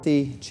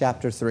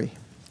Chapter 2.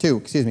 2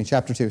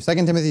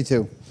 Timothy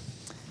 2.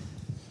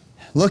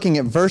 Looking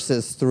at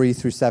verses 3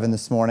 through 7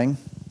 this morning.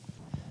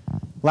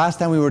 Last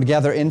time we were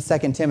together in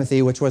 2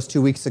 Timothy, which was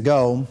 2 weeks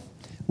ago,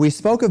 we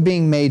spoke of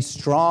being made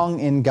strong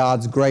in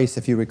God's grace,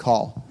 if you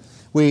recall.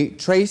 We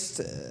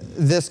traced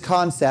this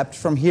concept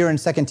from here in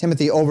 2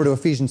 Timothy over to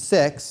Ephesians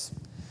 6,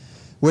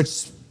 which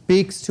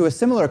speaks to a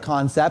similar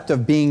concept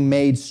of being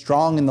made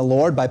strong in the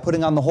Lord by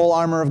putting on the whole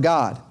armor of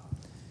God.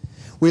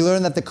 We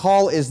learn that the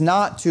call is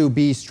not to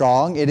be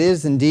strong. It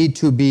is indeed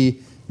to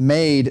be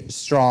made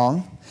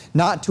strong,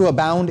 not to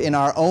abound in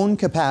our own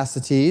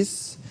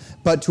capacities,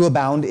 but to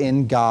abound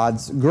in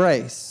God's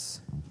grace.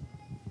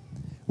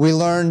 We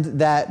learned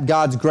that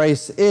God's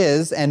grace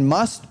is and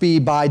must be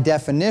by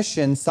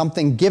definition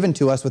something given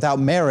to us without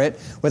merit,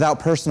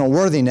 without personal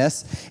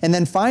worthiness. And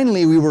then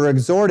finally, we were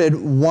exhorted,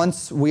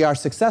 once we are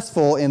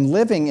successful in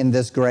living in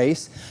this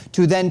grace,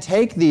 to then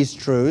take these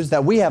truths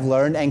that we have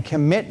learned and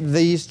commit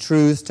these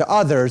truths to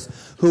others,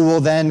 who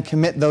will then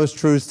commit those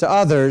truths to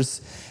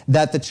others,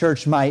 that the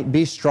church might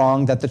be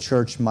strong, that the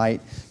church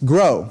might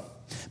grow.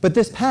 But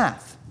this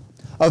path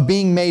of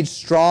being made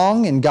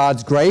strong in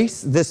God's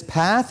grace, this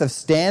path of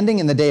standing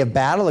in the day of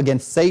battle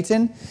against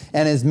Satan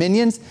and his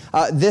minions,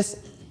 this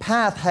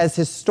path has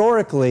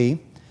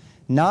historically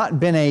not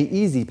been an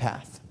easy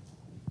path.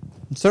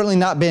 It's certainly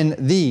not been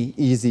the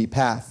easy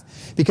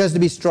path. Because to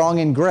be strong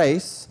in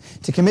grace,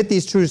 to commit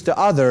these truths to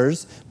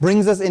others,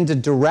 brings us into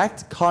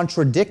direct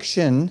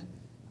contradiction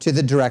to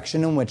the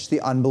direction in which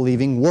the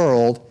unbelieving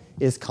world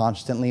is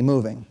constantly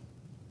moving.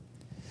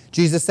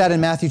 Jesus said in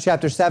Matthew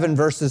chapter 7,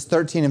 verses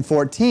 13 and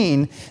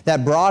 14,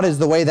 that broad is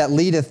the way that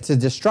leadeth to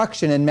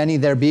destruction, and many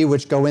there be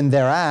which go in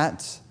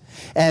thereat.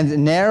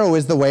 And narrow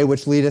is the way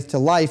which leadeth to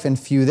life, and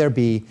few there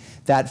be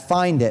that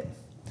find it.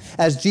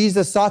 As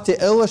Jesus sought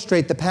to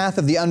illustrate the path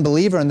of the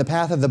unbeliever and the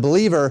path of the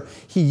believer,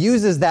 he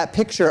uses that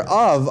picture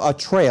of a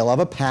trail, of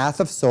a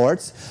path of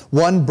sorts,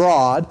 one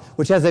broad,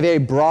 which has a very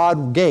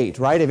broad gate,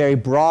 right? A very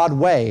broad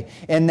way.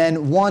 And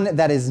then one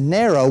that is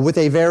narrow with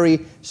a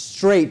very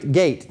straight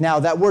gate. Now,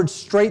 that word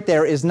straight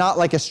there is not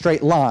like a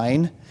straight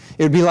line.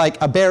 It would be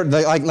like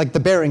like the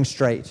Bering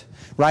Strait,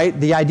 right?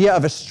 The idea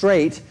of a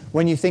strait,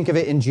 when you think of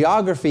it in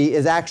geography,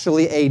 is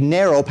actually a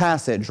narrow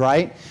passage,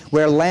 right?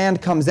 Where land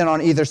comes in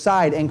on either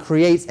side and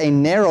creates a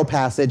narrow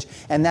passage,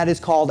 and that is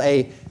called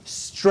a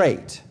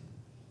strait.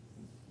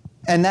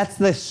 And that's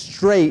the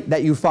strait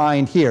that you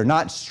find here.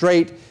 Not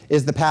straight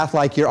is the path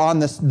like you're on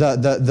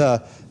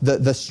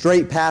the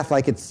straight path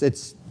like it's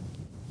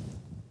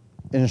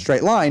in a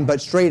straight line,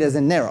 but straight as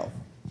in narrow.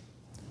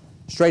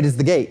 Straight is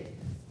the gate.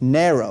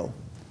 Narrow.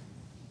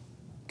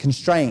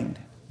 Constrained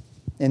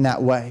in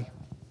that way.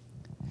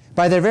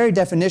 By their very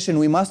definition,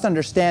 we must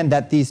understand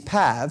that these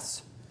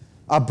paths,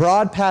 a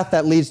broad path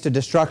that leads to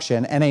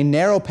destruction and a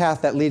narrow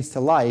path that leads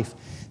to life,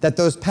 that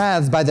those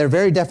paths, by their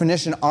very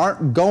definition,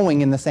 aren't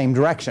going in the same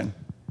direction.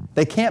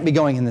 They can't be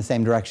going in the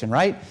same direction,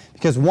 right?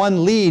 Because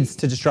one leads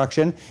to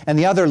destruction and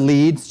the other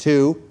leads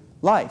to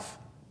life.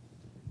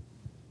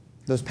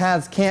 Those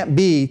paths can't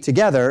be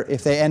together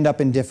if they end up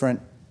in different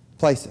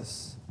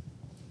places.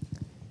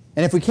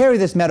 And if we carry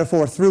this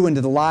metaphor through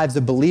into the lives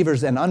of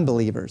believers and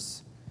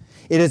unbelievers,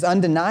 it is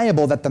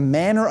undeniable that the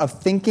manner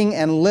of thinking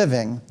and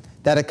living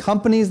that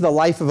accompanies the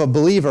life of a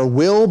believer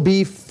will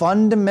be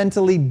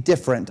fundamentally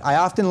different. I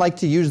often like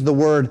to use the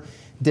word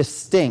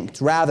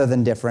distinct rather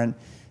than different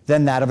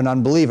than that of an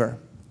unbeliever.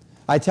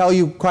 I tell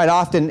you quite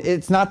often,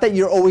 it's not that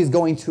you're always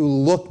going to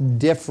look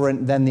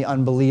different than the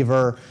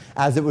unbeliever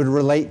as it would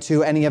relate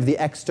to any of the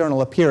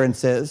external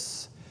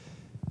appearances,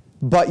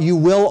 but you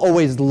will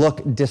always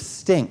look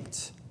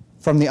distinct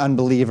from the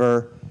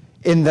unbeliever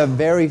in the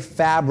very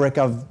fabric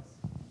of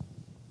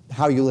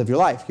how you live your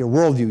life, your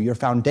worldview, your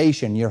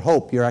foundation, your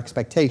hope, your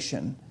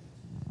expectation.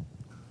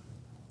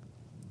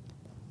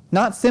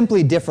 Not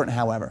simply different,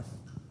 however.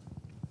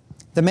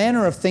 The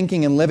manner of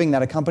thinking and living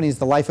that accompanies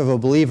the life of a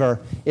believer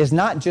is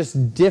not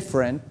just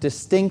different,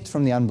 distinct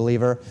from the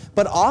unbeliever,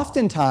 but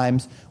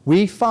oftentimes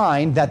we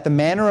find that the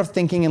manner of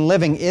thinking and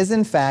living is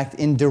in fact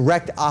in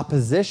direct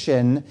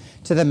opposition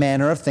to the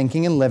manner of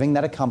thinking and living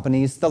that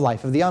accompanies the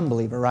life of the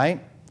unbeliever,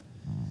 right?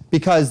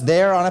 Because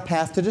they're on a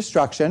path to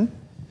destruction,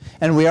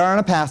 and we are on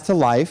a path to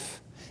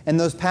life, and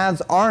those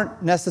paths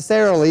aren't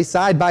necessarily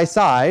side by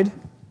side.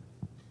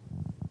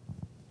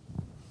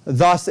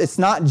 Thus, it's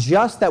not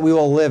just that we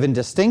will live in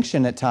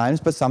distinction at times,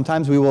 but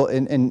sometimes we will,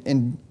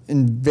 in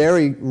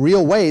very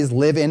real ways,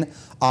 live in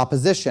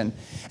opposition.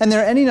 And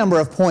there are any number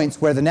of points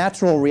where the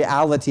natural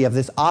reality of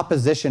this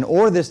opposition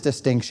or this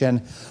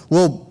distinction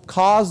will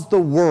cause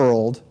the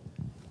world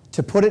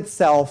to put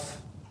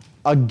itself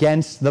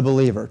against the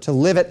believer, to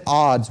live at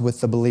odds with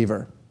the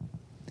believer.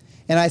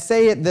 And I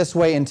say it this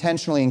way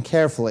intentionally and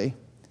carefully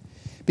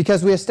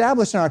because we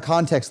established in our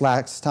context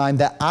last time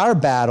that our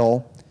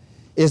battle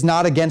is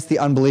not against the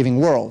unbelieving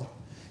world.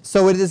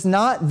 So it is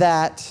not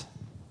that,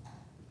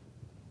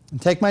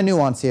 and take my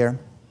nuance here,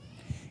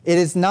 it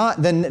is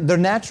not, the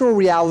natural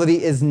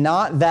reality is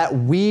not that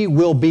we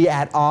will be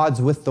at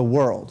odds with the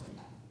world.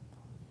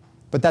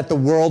 but that the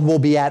world will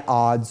be at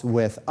odds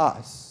with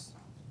us.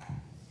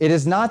 It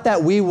is not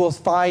that we will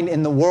find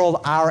in the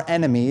world our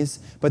enemies,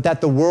 but that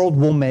the world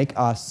will make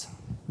us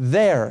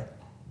their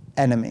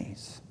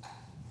enemies.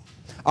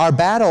 Our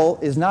battle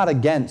is not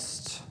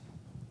against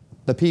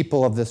the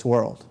people of this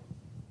world,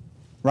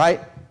 right?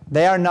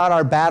 They are not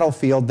our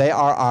battlefield. They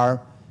are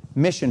our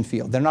mission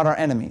field. They're not our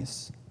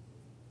enemies.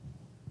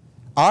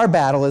 Our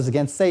battle is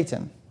against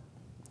Satan,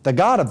 the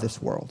god of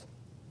this world,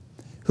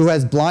 who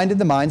has blinded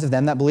the minds of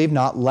them that believe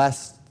not,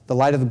 lest the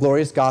light of the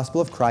glorious gospel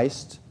of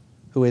Christ,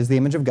 who is the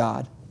image of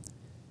God,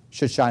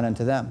 should shine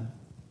unto them.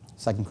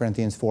 2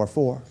 Corinthians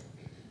 4:4.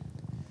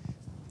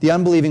 The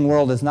unbelieving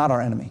world is not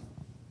our enemy.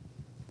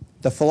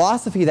 The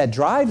philosophy that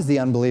drives the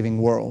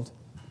unbelieving world,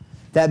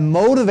 that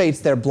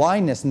motivates their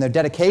blindness and their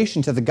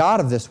dedication to the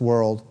god of this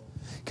world,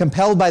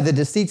 compelled by the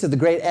deceits of the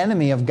great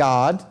enemy of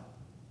God,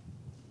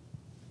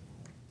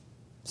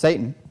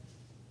 Satan,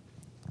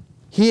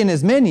 he and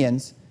his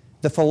minions,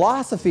 the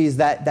philosophies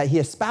that he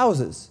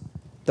espouses,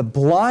 the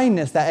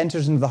blindness that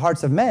enters into the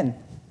hearts of men,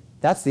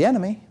 that's the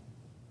enemy,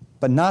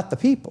 but not the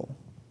people.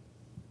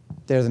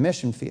 They're the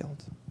mission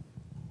field.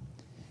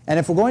 And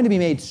if we're going to be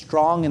made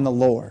strong in the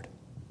Lord,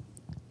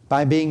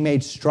 by being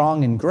made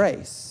strong in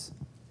grace,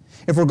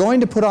 if we're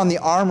going to put on the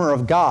armor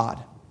of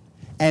God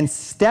and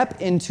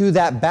step into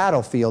that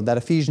battlefield that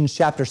Ephesians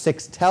chapter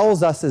 6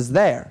 tells us is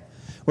there,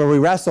 where we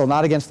wrestle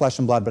not against flesh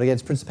and blood, but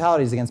against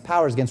principalities, against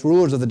powers, against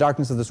rulers of the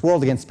darkness of this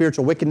world, against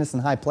spiritual wickedness in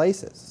high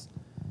places,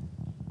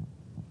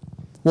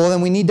 well,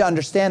 then we need to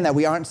understand that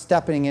we aren't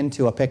stepping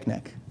into a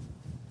picnic.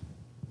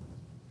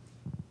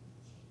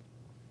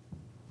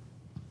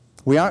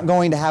 We aren't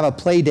going to have a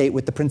play date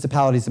with the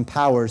principalities and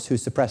powers who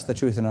suppress the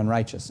truth and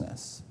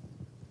unrighteousness.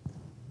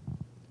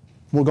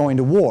 We're going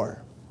to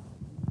war.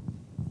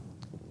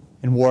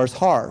 And war is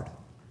hard.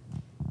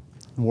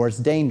 And war is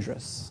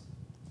dangerous.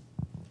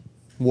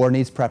 War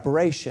needs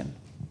preparation.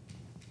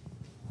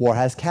 War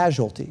has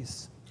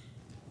casualties.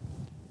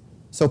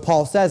 So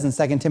Paul says in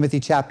 2 Timothy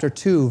chapter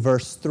 2,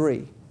 verse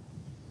 3,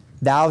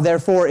 "Thou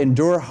therefore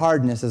endure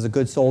hardness as a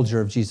good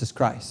soldier of Jesus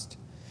Christ."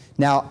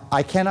 Now,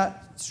 I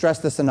cannot stress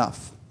this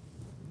enough.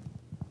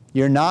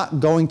 You're not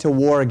going to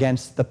war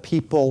against the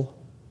people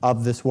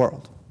of this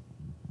world.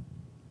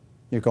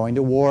 You're going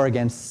to war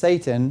against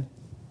Satan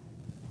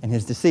and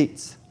his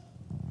deceits.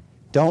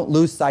 Don't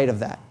lose sight of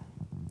that.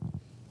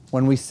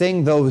 When we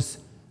sing those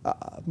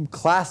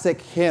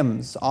classic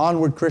hymns,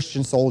 Onward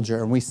Christian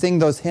Soldier, and we sing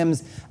those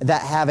hymns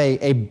that have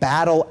a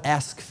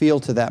battle-esque feel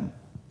to them,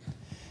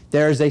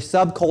 there's a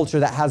subculture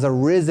that has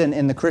arisen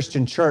in the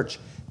Christian church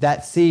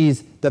that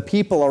sees the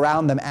people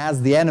around them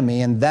as the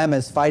enemy and them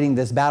as fighting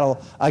this battle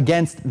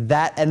against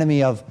that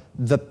enemy of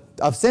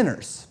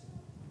sinners.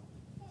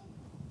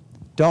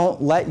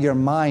 Don't let your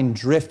mind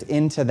drift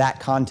into that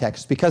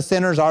context, because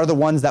sinners are the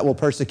ones that will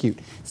persecute.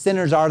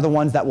 Sinners are the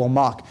ones that will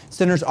mock.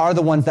 Sinners are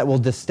the ones that will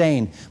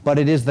disdain. But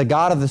it is the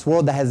god of this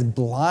world that has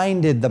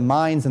blinded the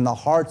minds and the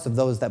hearts of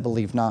those that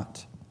believe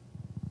not.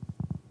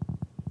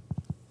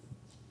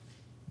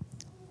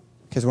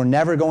 Because we're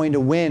never going to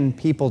win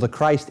people to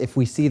Christ if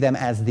we see them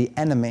as the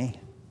enemy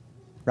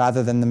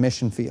rather than the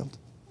mission field.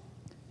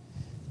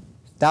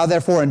 "Thou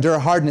therefore endure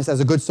hardness as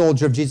a good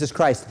soldier of Jesus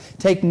Christ."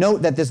 Take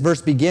note that this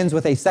verse begins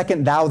with a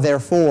second "thou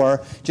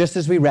therefore," just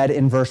as we read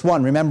in verse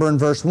 1. Remember in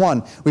verse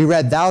 1, we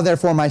read, "Thou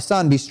therefore, my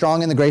son, be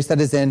strong in the grace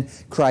that is in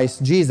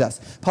Christ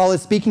Jesus." Paul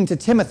is speaking to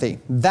Timothy.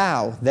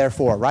 Thou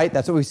therefore, right?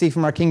 That's what we see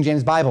from our King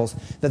James Bibles.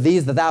 The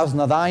these, the thous, and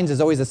the thines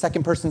is always a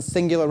second person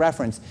singular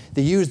reference.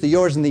 The yous, the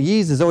yours, and the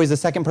ye's is always a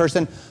second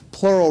person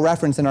plural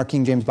reference in our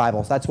King James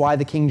Bibles. That's why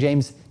the King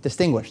James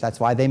distinguished.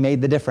 That's why they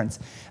made the difference.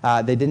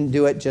 They didn't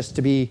do it just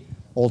to be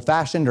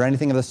old-fashioned or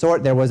anything of the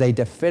sort. There was a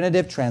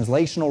definitive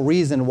translational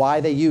reason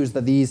why they used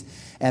the these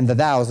and the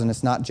thous, and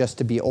it's not just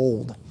to be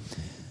old.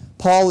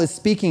 Paul is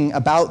speaking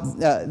about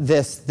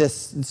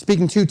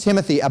speaking to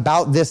Timothy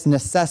about this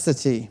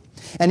necessity,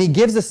 and he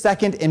gives a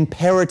second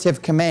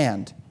imperative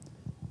command.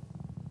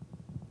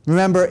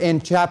 Remember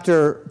in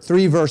chapter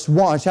 2, verse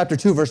 1,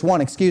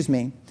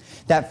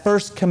 that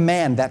first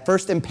command, that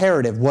first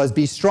imperative was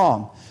be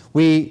strong.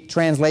 We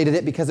translated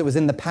it because it was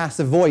in the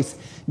passive voice,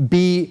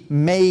 be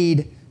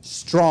made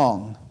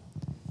strong.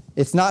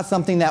 It's not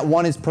something that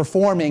one is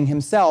performing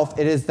himself.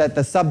 It is that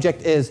the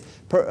subject is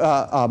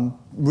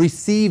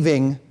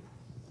receiving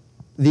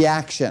the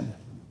action.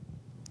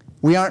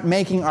 We aren't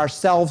making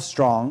ourselves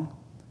strong,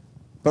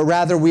 but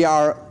rather we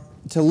are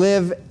to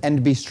live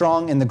and be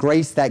strong in the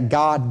grace that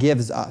God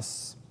gives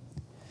us.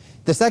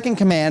 The second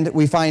command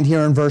we find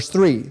here in verse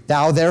 3,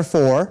 "Thou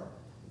therefore,"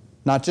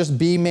 not just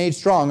be made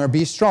strong or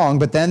be strong,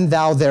 but then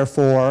 "thou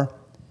therefore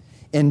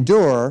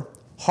endure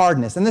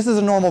hardness." And this is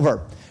a normal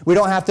verb. We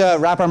don't have to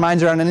wrap our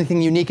minds around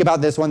anything unique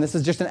about this one. This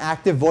is just an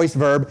active voice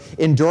verb,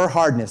 endure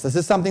hardness. This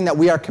is something that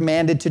we are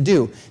commanded to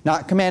do.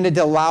 Not commanded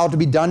to allow to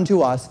be done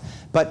to us,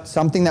 but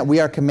something that we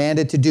are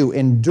commanded to do.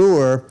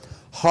 Endure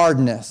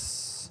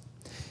hardness.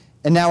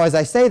 And now as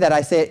I say that,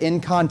 I say it in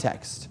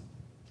context.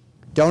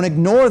 Don't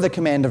ignore the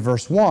command of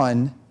verse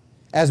 1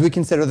 as we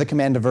consider the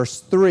command of verse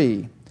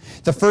 3.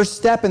 The first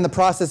step in the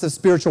process of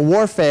spiritual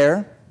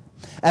warfare,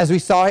 as we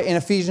saw in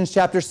Ephesians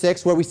chapter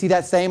 6, where we see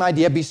that same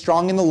idea, be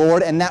strong in the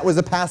Lord, and that was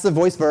a passive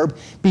voice verb,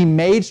 be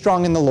made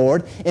strong in the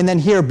Lord. And then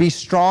here, be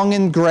strong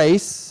in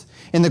grace,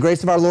 in the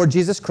grace of our Lord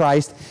Jesus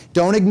Christ.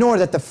 Don't ignore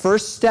that the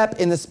first step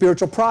in the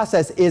spiritual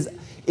process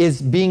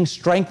is being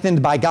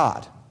strengthened by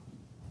God,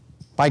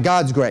 by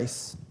God's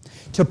grace.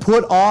 To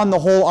put on the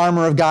whole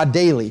armor of God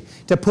daily,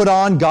 to put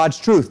on God's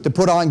truth, to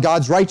put on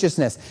God's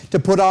righteousness, to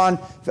put on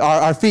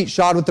our feet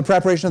shod with the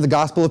preparation of the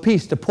gospel of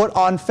peace, to put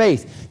on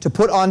faith, to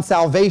put on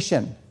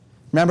salvation.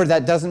 Remember,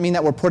 that doesn't mean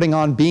that we're putting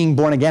on being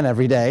born again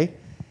every day.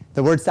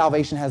 The word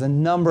salvation has a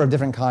number of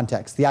different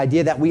contexts. The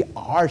idea that we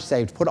are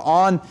saved, put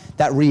on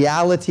that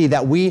reality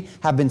that we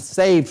have been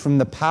saved from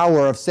the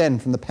power of sin,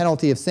 from the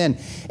penalty of sin.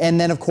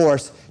 And then, of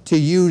course, to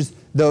use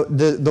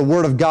the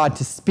Word of God,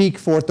 to speak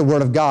forth the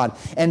Word of God.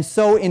 And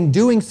so in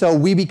doing so,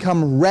 we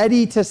become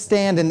ready to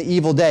stand in the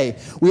evil day.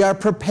 We are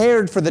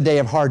prepared for the day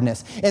of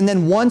hardness. And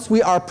then once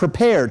we are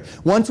prepared,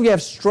 once we have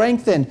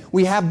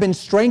been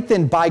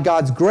strengthened by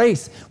God's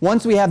grace,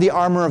 once we have the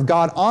armor of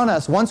God on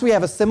us, once we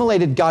have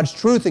assimilated God's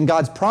truth and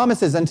God's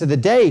promises unto the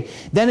day,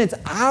 then it's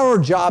our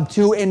job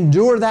to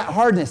endure that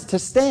hardness, to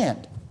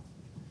stand.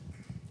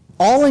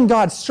 All in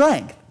God's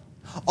strength.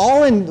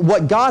 All in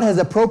what God has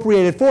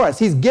appropriated for us.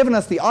 He's given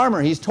us the armor.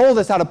 He's told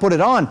us how to put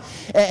it on.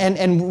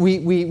 And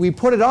we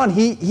put it on.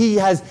 He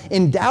has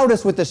endowed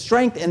us with the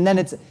strength, and then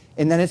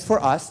it's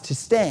for us to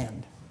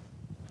stand,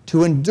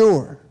 to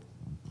endure.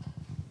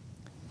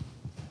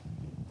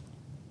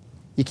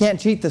 You can't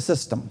cheat the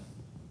system.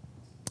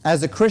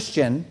 As a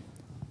Christian,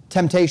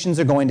 temptations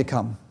are going to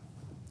come.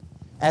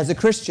 As a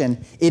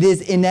Christian, it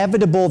is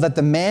inevitable that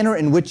the manner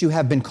in which you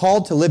have been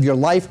called to live your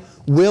life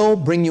will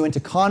bring you into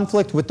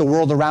conflict with the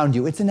world around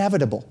you. It's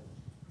inevitable.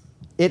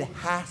 It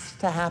has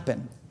to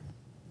happen.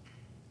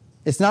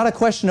 It's not a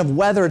question of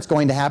whether it's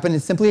going to happen.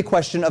 It's simply a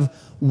question of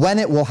when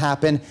it will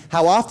happen,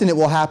 how often it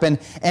will happen,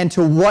 and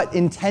to what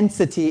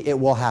intensity it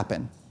will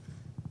happen.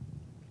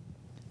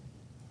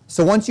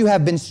 So once you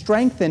have been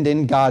strengthened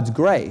in God's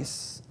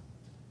grace,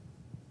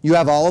 you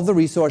have all of the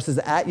resources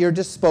at your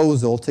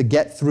disposal to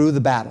get through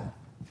the battle.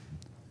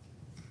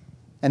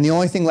 And the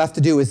only thing left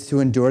to do is to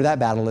endure that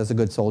battle as a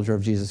good soldier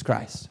of Jesus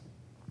Christ.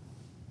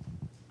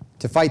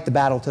 To fight the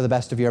battle to the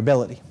best of your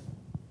ability.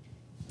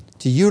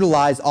 To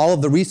utilize all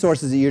of the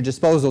resources at your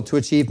disposal to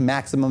achieve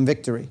maximum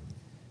victory.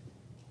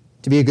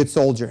 To be a good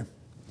soldier.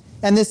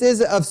 And this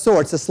is, of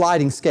sorts, a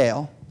sliding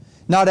scale.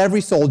 Not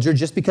every soldier,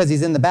 just because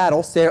he's in the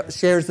battle,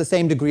 shares the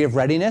same degree of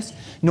readiness,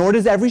 nor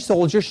does every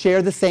soldier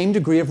share the same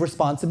degree of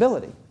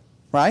responsibility.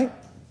 Right?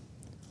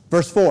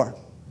 Verse 4.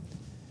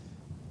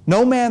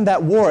 No man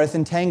that warreth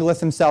entangleth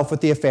himself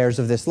with the affairs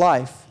of this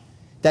life,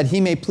 that he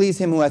may please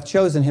him who hath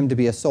chosen him to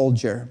be a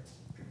soldier.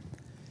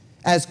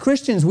 As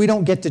Christians, we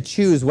don't get to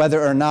choose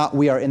whether or not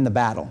we are in the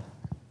battle.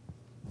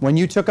 When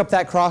you took up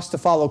that cross to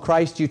follow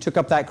Christ, you took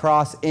up that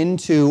cross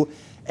into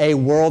a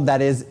world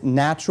that is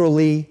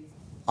naturally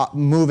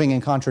moving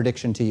in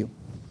contradiction to you.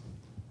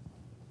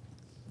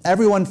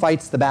 Everyone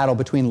fights the battle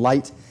between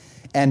light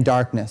and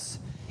darkness.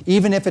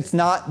 Even if it's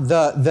not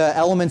the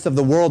elements of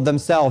the world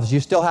themselves,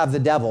 you still have the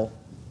devil.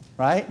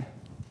 Right?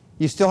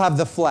 You still have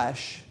the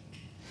flesh.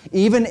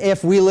 Even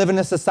if we live in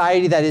a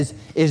society that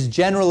is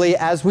generally,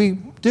 as we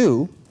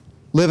do,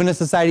 live in a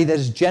society that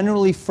is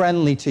generally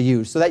friendly to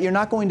you, so that you're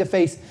not going to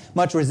face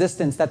much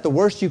resistance, that the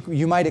worst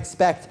you might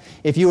expect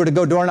if you were to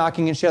go door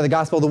knocking and share the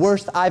gospel, the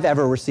worst I've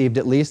ever received,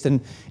 at least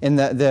in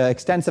the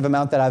extensive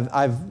amount that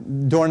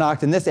I've door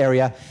knocked in this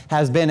area,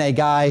 has been a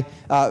guy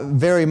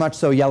very much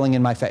so yelling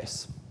in my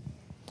face.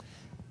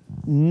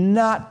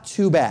 Not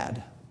too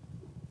bad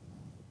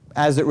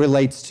as it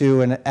relates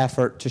to an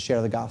effort to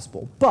share the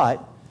gospel.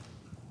 But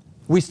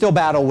we still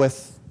battle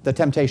with the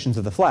temptations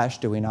of the flesh,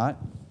 do we not?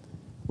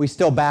 We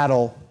still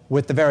battle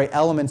with the very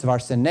elements of our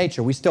sin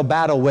nature. We still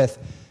battle with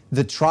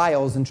the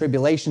trials and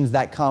tribulations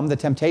that come, the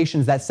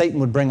temptations that Satan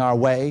would bring our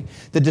way,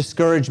 the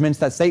discouragements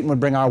that Satan would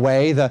bring our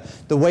way, the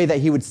way that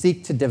he would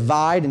seek to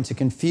divide and to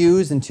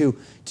confuse and to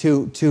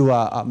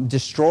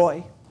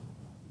destroy,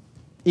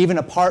 even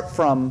apart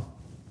from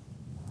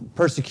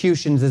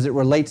persecutions as it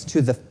relates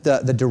to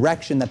the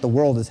direction that the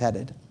world is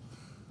headed.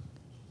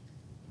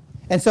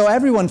 And so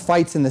everyone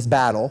fights in this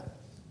battle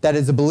that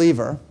is a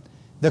believer.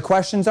 The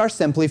questions are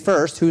simply,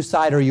 first, whose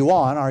side are you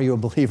on? Are you a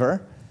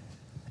believer?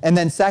 And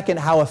then second,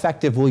 how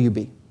effective will you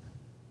be?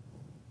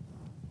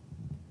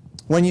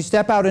 When you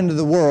step out into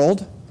the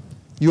world,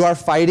 you are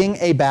fighting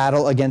a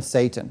battle against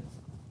Satan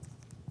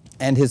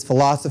and his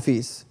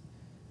philosophies.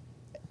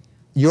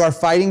 You are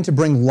fighting to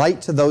bring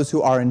light to those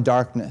who are in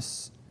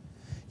darkness.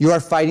 You are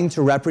fighting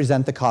to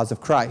represent the cause of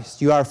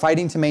Christ. You are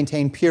fighting to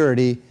maintain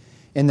purity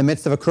in the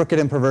midst of a crooked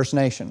and perverse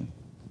nation.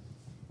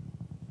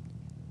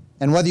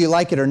 And whether you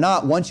like it or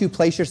not, once you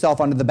place yourself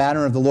under the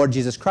banner of the Lord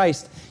Jesus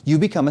Christ, you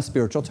become a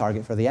spiritual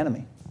target for the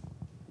enemy.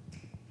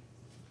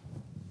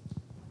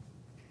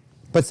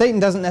 But Satan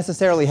doesn't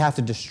necessarily have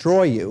to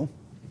destroy you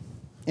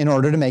in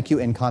order to make you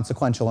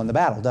inconsequential in the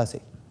battle, does he?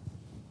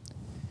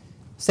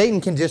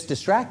 Satan can just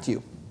distract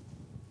you.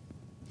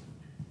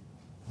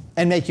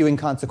 and make you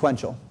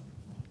inconsequential.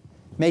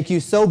 Make you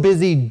so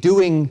busy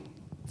doing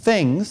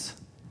things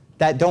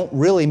that don't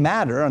really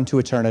matter unto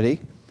eternity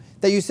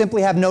that you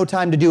simply have no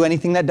time to do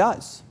anything that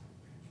does.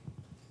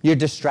 You're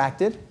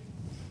distracted.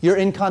 You're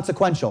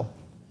inconsequential.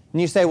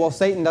 And you say, well,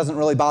 Satan doesn't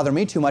really bother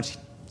me too much.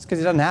 It's because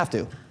he doesn't have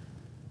to.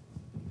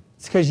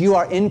 It's because you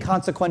are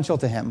inconsequential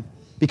to him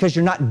because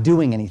you're not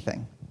doing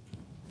anything.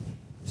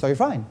 So you're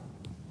fine.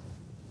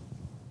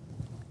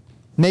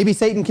 Maybe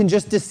Satan can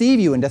just deceive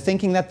you into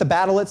thinking that the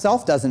battle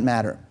itself doesn't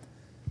matter,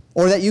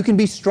 or that you can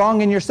be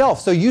strong in yourself.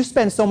 So you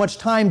spend so much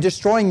time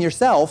destroying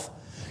yourself,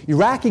 you're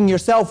racking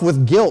yourself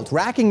with guilt,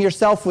 racking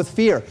yourself with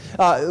fear,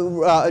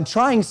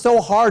 trying so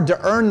hard to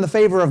earn the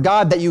favor of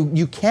God that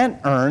you can't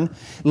earn,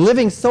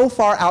 living so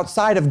far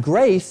outside of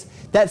grace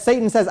that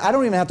Satan says, I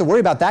don't even have to worry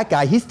about that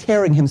guy. He's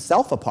tearing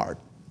himself apart.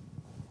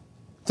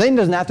 Satan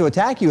doesn't have to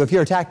attack you if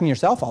you're attacking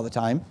yourself all the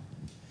time.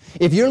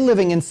 If you're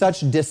living in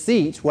such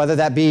deceit, whether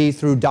that be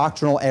through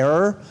doctrinal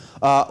error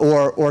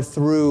or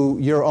through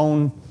your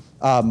own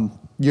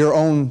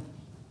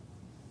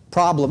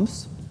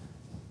problems,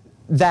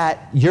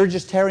 that you're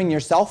just tearing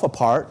yourself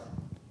apart,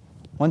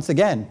 once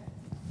again,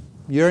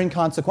 you're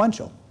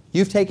inconsequential.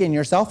 You've taken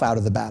yourself out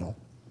of the battle.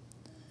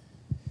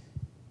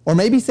 Or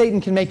maybe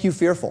Satan can make you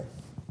fearful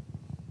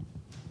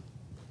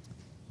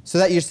so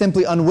that you're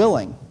simply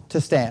unwilling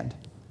to stand.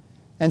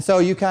 And so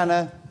you kind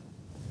of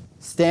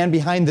stand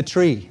behind the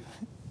tree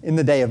in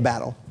the day of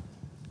battle.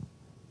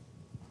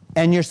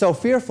 And you're so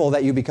fearful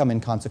that you become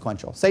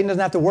inconsequential. Satan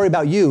doesn't have to worry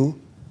about you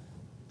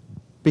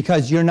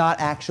because you're not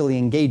actually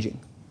engaging,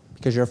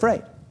 because you're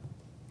afraid.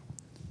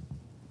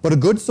 But a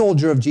good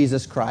soldier of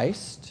Jesus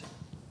Christ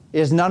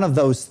is none of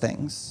those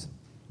things.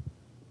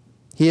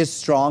 He is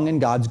strong in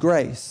God's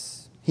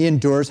grace. He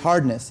endures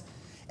hardness.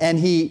 And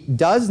he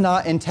does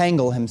not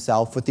entangle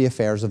himself with the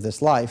affairs of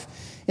this life.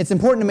 It's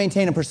important to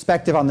maintain a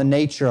perspective on the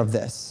nature of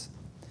this.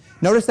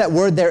 Notice that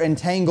word there,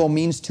 entangle,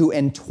 means to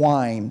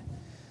entwine.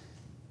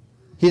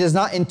 He does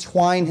not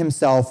entwine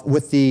himself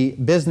with the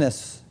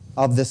business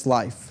of this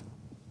life.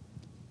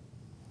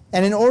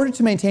 And in order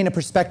to maintain a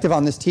perspective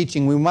on this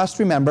teaching, we must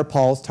remember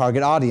Paul's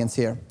target audience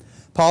here.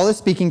 Paul is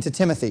speaking to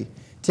Timothy.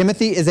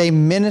 Timothy is a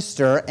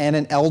minister and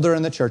an elder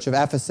in the church of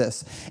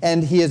Ephesus.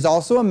 And he is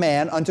also a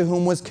man unto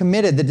whom was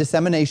committed the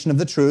dissemination of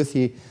the truth.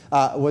 He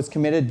was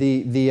committed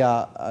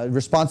the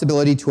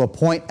responsibility to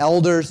appoint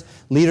elders,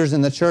 leaders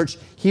in the church.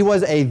 He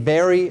was a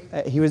very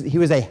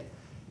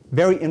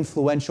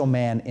influential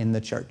man in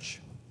the church.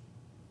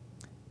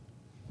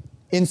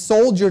 In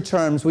soldier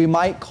terms, we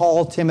might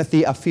call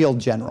Timothy a field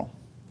general.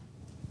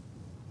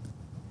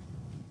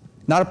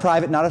 Not a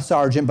private, not a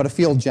sergeant, but a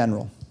field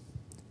general.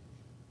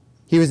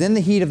 He was in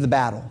the heat of the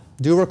battle.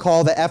 Do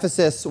recall that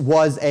Ephesus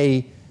was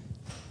a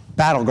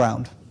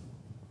battleground.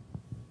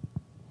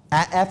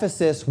 At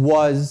Ephesus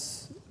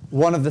was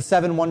one of the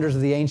 7 wonders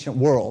of the ancient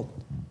world,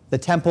 the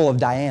Temple of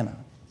Diana,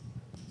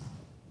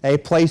 a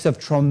place of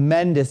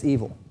tremendous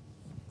evil.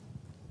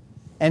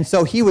 And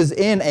so he was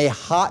in a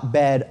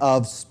hotbed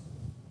of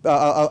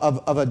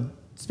a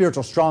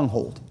spiritual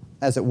stronghold,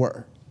 as it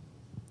were.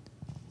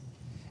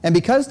 And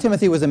because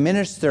Timothy was a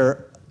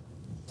minister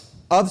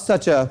of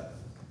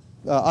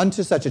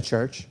unto such a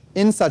church,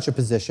 in such a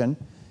position,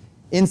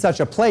 in such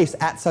a place,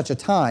 at such a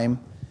time,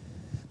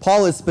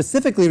 Paul is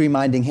specifically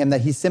reminding him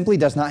that he simply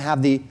does not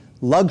have the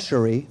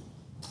luxury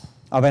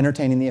of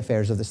entertaining the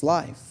affairs of this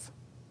life.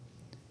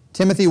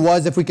 Timothy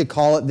was, if we could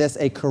call it this,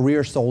 a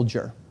career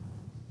soldier.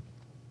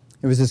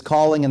 It was his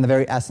calling and the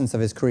very essence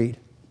of his creed.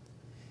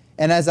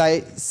 And as I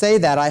say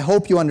that, I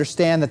hope you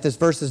understand that this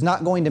verse is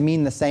not going to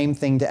mean the same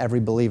thing to every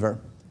believer.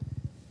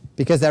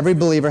 Because every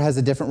believer has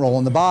a different role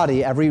in the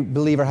body. Every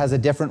believer has a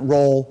different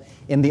role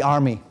in the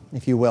army,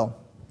 if you will.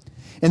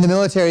 In the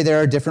military, there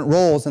are different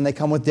roles, and they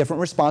come with different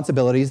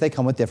responsibilities. They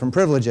come with different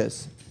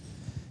privileges.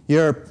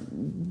 Your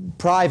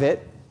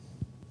private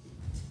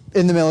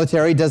in the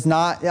military does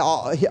not,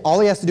 all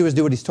he has to do is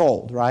do what he's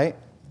told, right?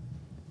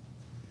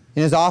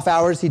 In his off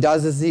hours, he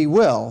does as he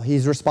will.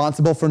 He's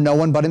responsible for no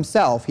one but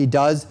himself. He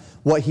does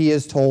what he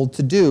is told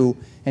to do,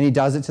 and he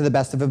does it to the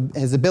best of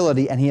his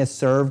ability, and he has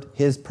served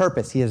his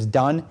purpose. He has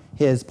done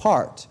his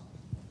part.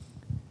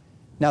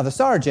 Now, the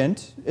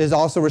sergeant is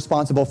also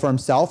responsible for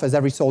himself, as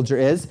every soldier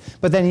is,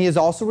 but then he is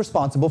also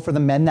responsible for the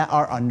men that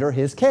are under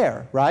his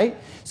care, right?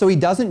 So he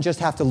doesn't just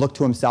have to look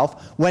to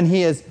himself. When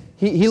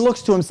he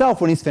looks to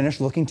himself when he's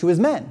finished looking to his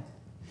men.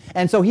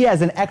 And so he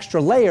has an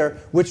extra layer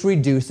which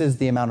reduces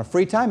the amount of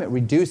free time. It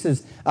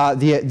reduces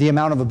the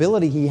amount of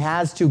ability he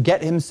has to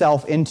get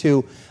himself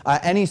into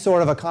any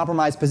sort of a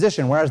compromised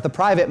position, whereas the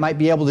private might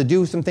be able to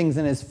do some things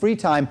in his free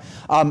time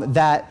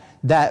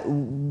that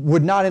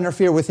would not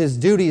interfere with his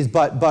duties,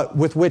 but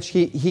with which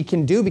he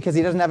can do because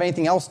he doesn't have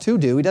anything else to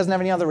do. He doesn't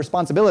have any other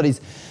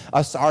responsibilities.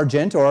 A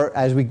sergeant, or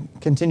as we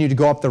continue to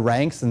go up the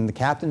ranks, and the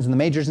captains and the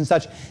majors and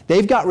such,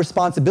 they've got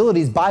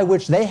responsibilities by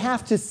which they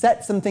have to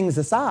set some things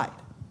aside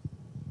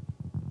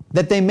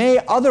that they may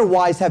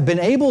otherwise have been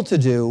able to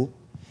do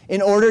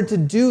in order to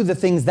do the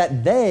things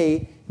that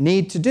they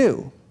need to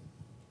do,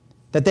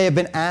 that they have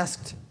been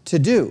asked to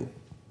do.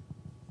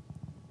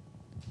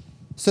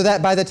 So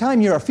that by the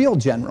time you're a field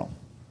general,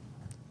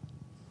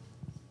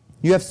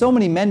 you have so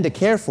many men to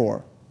care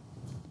for.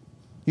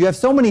 You have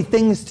so many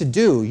things to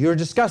do. You're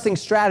discussing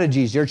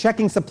strategies. You're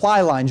checking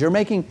supply lines. You're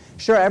making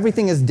sure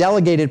everything is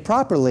delegated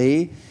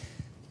properly,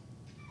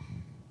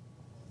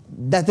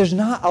 that there's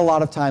not a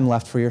lot of time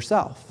left for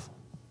yourself.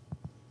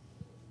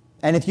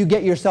 And if you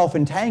get yourself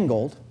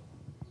entangled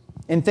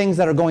in things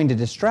that are going to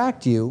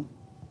distract you,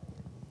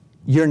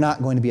 you're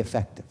not going to be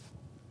effective.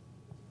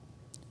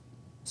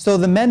 So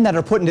the men that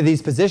are put into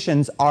these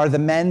positions are the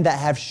men that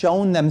have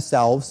shown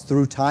themselves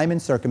through time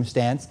and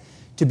circumstance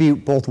to be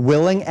both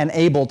willing and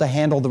able to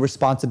handle the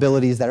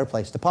responsibilities that are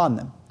placed upon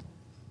them.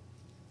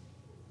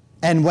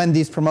 And when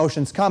these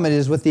promotions come, it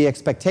is with the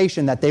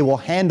expectation that they will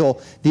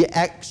handle the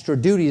extra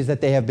duties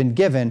that they have been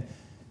given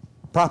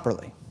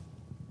properly.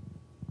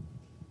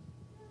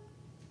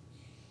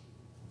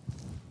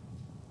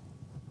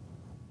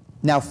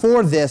 Now,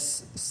 for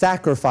this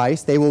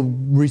sacrifice, they will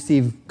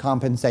receive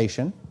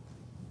compensation.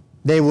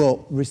 They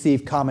will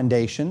receive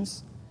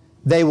commendations.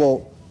 They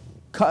will.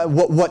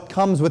 What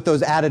comes with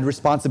those added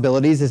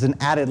responsibilities is an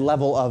added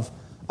level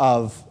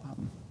of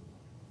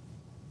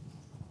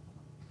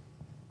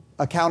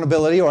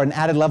accountability or an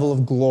added level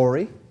of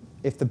glory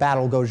if the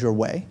battle goes your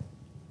way.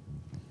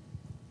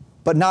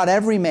 But not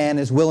every man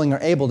is willing or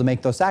able to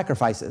make those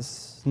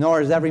sacrifices, nor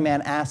is every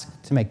man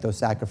asked to make those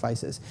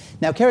sacrifices.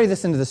 Now, carry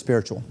this into the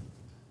spiritual.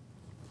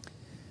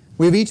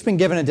 We've each been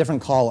given a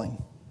different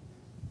calling.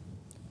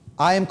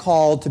 I am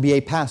called to be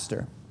a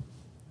pastor.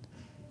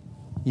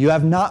 You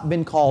have not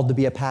been called to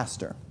be a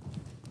pastor.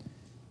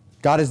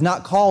 God has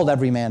not called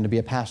every man to be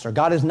a pastor.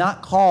 God has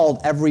not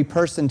called every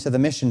person to the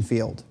mission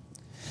field.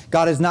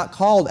 God has not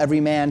called every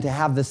man to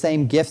have the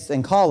same gifts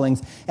and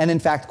callings, and in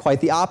fact,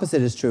 quite the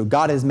opposite is true.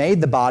 God has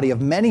made the body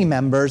of many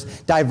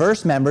members,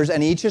 diverse members,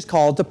 and each is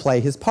called to play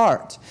his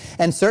part.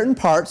 And certain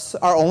parts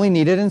are only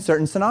needed in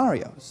certain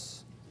scenarios.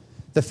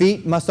 The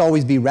feet must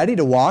always be ready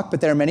to walk,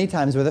 but there are many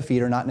times where the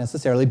feet are not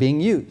necessarily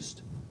being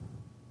used.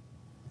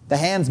 The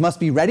hands must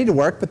be ready to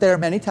work, but there are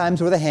many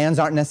times where the hands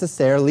aren't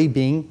necessarily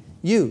being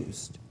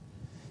used.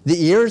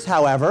 The ears,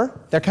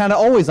 however, they're kind of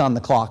always on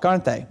the clock,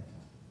 aren't they?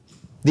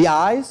 The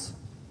eyes,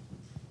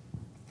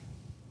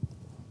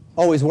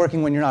 always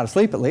working when you're not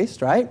asleep at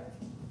least, right?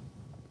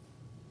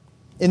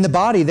 In the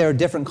body, there are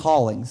different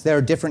callings. There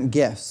are different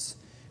gifts.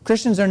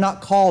 Christians are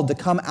not called to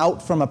come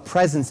out from a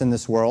presence in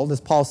this world.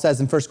 As Paul says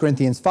in 1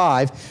 Corinthians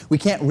 5, we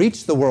can't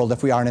reach the world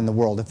if we aren't in the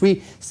world. If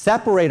we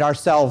separate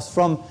ourselves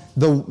from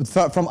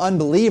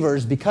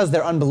unbelievers because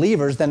they're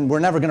unbelievers, then we're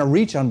never going to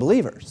reach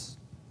unbelievers.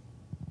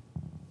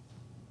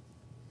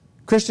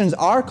 Christians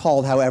are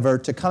called, however,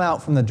 to come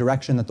out from the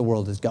direction that the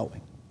world is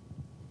going.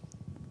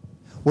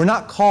 We're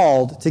not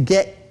called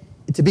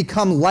to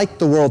become like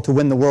the world to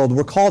win the world.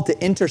 We're called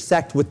to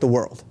intersect with the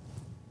world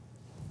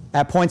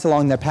at points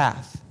along their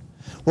path.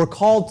 We're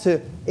called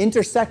to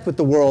intersect with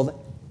the world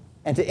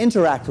and to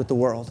interact with the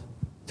world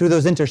through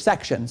those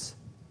intersections.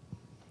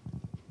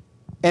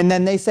 And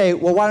then they say,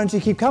 well, why don't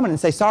you keep coming? And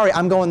say, sorry,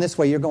 I'm going this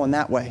way, you're going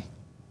that way.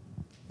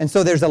 And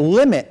so there's a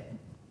limit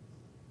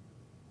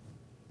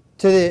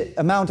to the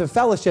amount of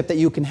fellowship that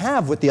you can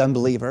have with the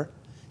unbeliever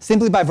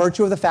simply by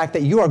virtue of the fact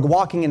that you are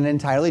walking in an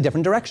entirely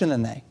different direction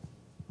than they.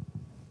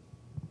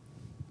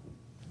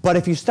 But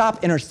if you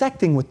stop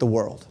intersecting with the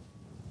world,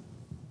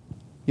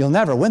 you'll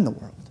never win the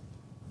world.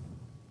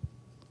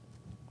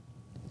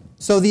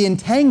 So the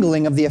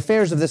entangling of the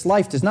affairs of this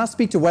life does not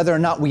speak to whether or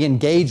not we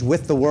engage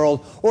with the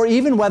world or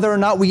even whether or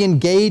not we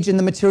engage in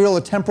the material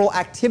or temporal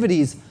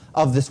activities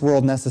of this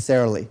world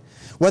necessarily.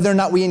 Whether or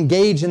not we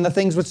engage in the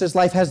things which this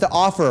life has to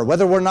offer,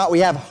 whether or not we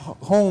have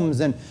homes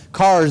and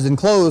cars and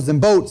clothes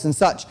and boats and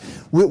such,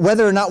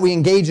 whether or not we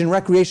engage in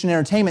recreation and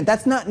entertainment,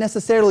 that's not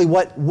necessarily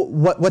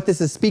what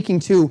this is speaking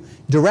to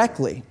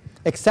directly,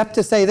 except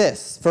to say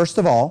this. First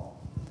of all,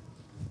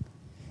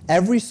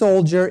 every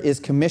soldier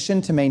is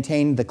commissioned to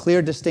maintain the clear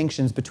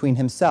distinctions between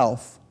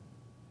himself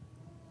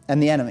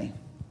and the enemy.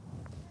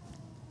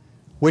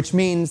 Which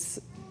means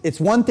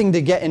it's one thing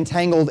to get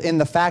entangled in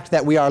the fact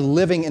that we are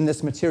living in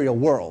this material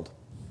world,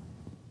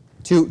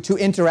 to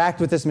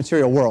interact with this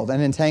material world.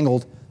 And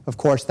entangled, of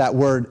course, that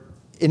word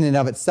in and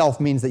of itself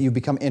means that you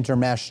become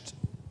intermeshed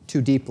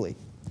too deeply.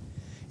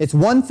 It's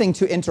one thing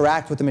to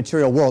interact with the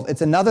material world.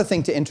 It's another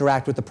thing to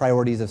interact with the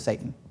priorities of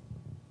Satan.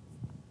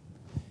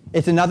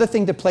 It's another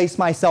thing to place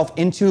myself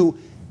into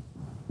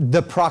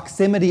the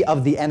proximity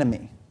of the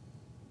enemy.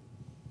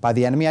 By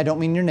the enemy, I don't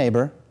mean your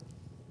neighbor.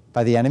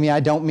 By the enemy,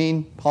 I don't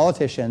mean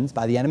politicians.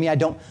 By the enemy,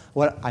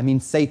 I mean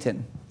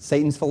Satan.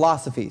 Satan's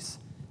philosophies,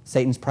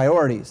 Satan's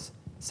priorities,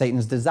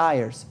 Satan's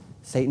desires,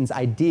 Satan's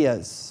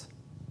ideas.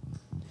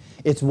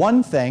 It's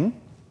one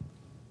thing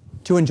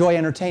to enjoy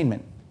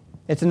entertainment.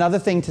 It's another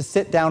thing to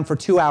sit down for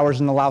 2 hours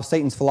and allow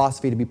Satan's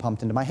philosophy to be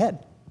pumped into my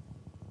head.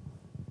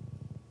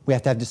 We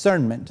have to have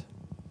discernment.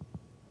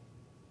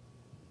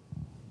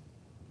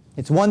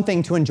 It's one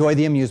thing to enjoy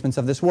the amusements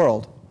of this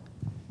world.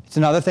 It's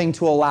another thing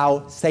to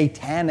allow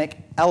satanic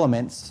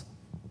elements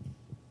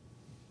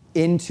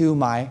into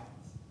my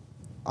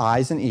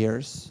eyes and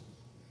ears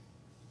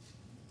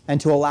and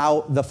to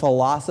allow the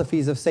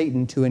philosophies of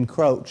Satan to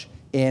encroach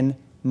in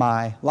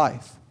my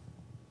life.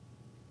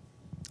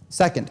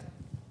 Second,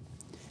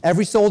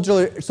 every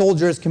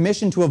soldier is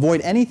commissioned to avoid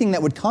anything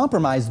that would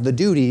compromise the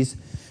duties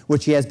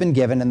which he has been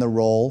given and the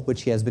role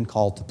which he has been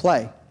called to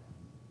play.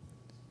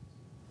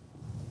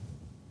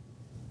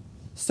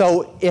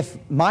 So if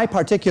my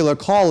particular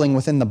calling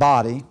within the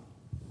body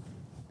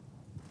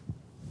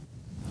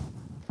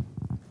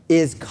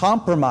is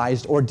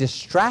compromised or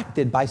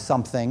distracted by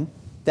something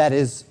that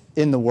is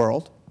in the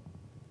world,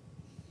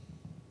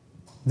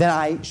 then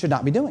I should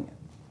not be doing it.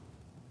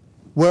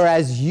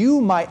 Whereas you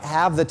might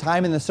have the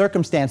time and the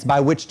circumstance by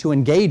which to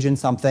engage in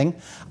something,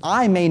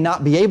 I may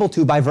not be able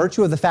to by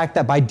virtue of the fact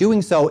that by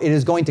doing so, it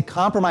is going to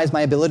compromise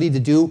my ability to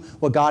do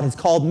what God has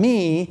called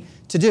me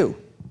to do.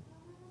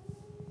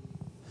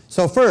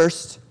 So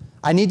first,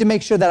 I need to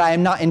make sure that I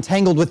am not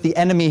entangled with the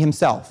enemy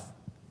himself,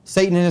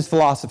 Satan and his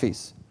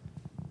philosophies.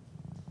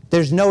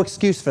 There's no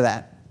excuse for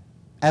that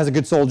as a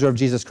good soldier of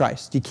Jesus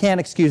Christ. You can't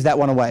excuse that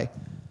one away.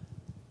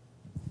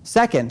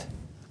 Second,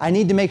 I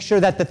need to make sure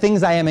that the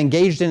things I am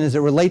engaged in as it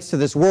relates to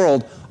this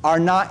world are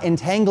not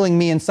entangling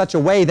me in such a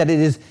way that it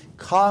is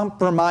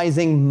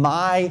compromising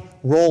my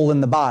role in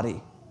the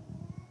body.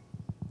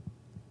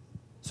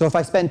 So if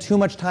I spend too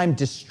much time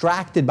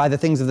distracted by the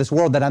things of this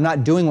world, that I'm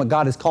not doing what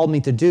God has called me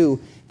to do,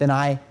 then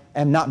I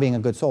am not being a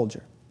good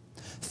soldier.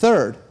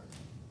 Third,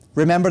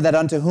 remember that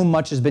unto whom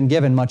much has been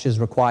given, much is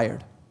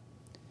required.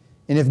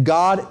 And if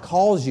God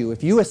calls you,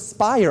 if you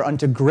aspire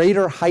unto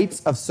greater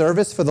heights of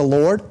service for the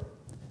Lord,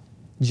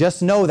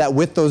 just know that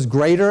with those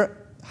greater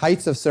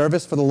heights of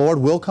service for the Lord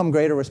will come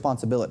greater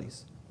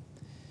responsibilities.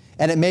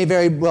 And it may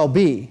very well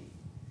be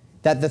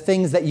that the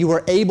things that you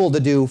were able to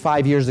do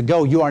 5 years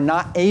ago, you are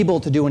not able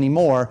to do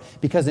anymore,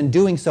 because in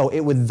doing so, it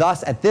would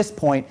thus, at this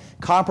point,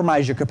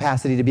 compromise your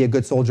capacity to be a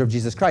good soldier of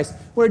Jesus Christ,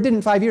 where it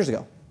didn't 5 years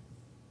ago.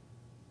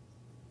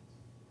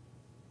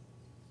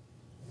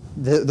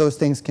 Those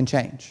things can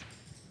change.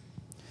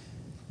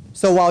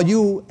 So while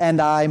you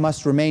and I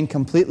must remain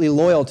completely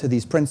loyal to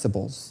these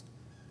principles,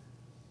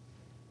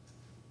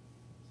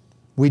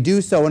 we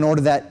do so in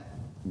order that,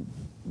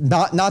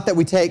 not that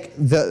we take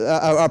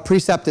our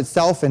precept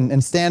itself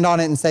and stand on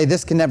it and say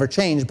this can never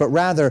change, but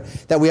rather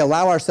that we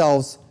allow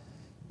ourselves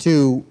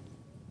to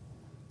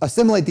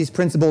assimilate these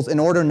principles in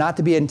order not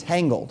to be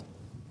entangled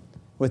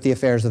with the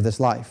affairs of this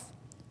life.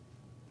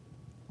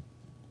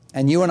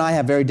 And you and I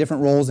have very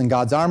different roles in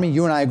God's army.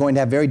 You and I are going to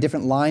have very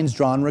different lines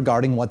drawn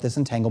regarding what this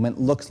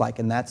entanglement looks like,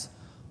 and that's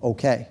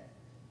okay.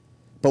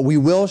 But we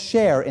will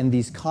share in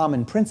these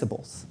common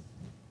principles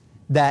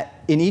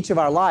that in each of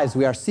our lives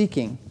we are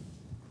seeking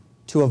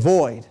to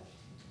avoid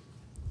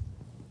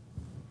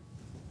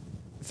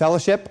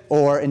fellowship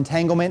or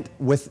entanglement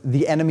with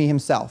the enemy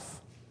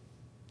himself,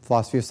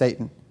 philosophy of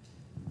Satan.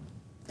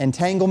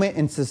 Entanglement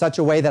in such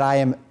a way that I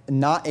am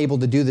not able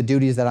to do the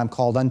duties that I'm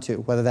called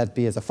unto, whether that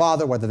be as a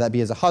father, whether that be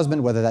as a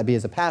husband, whether that be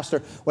as a pastor,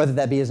 whether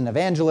that be as an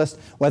evangelist,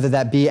 whether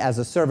that be as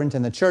a servant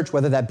in the church,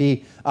 whether that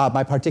be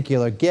my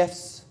particular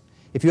gifts.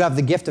 If you have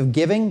the gift of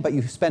giving, but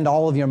you spend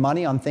all of your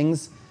money on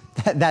things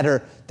that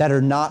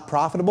are not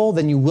profitable,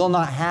 then you will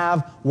not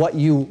have what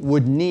you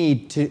would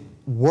need to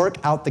work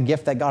out the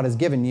gift that God has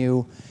given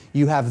you.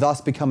 You have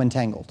thus become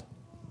entangled.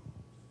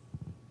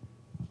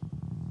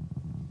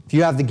 If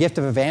you have the gift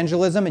of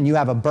evangelism and you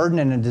have a burden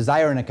and a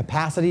desire and a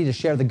capacity to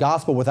share the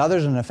gospel with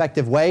others in an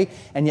effective way,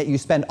 and yet you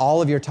spend all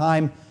of your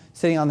time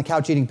sitting on the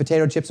couch eating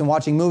potato chips and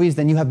watching movies,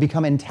 then you have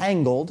become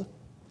entangled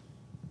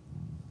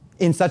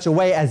in such a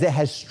way as it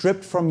has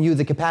stripped from you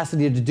the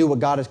capacity to do what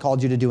God has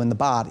called you to do in the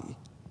body.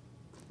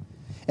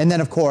 And then,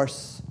 of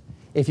course,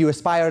 if you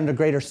aspire into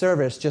greater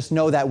service, just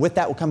know that with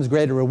that comes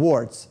greater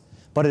rewards,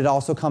 but it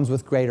also comes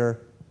with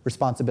greater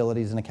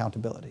responsibilities and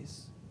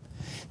accountabilities.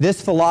 This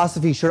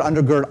philosophy should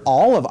undergird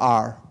all of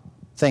our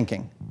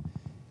thinking.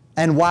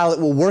 And while it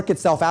will work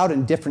itself out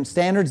in different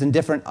standards and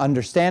different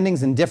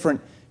understandings and different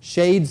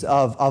shades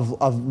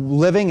of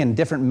living and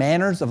different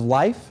manners of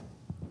life,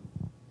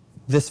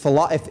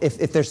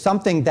 if there's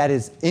something that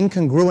is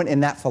incongruent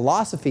in that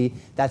philosophy,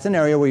 that's an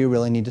area where you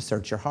really need to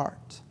search your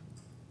heart.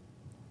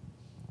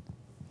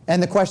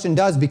 And the question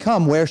does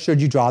become, where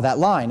should you draw that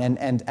line?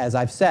 And as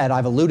I've said,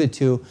 I've alluded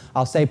to,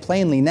 I'll say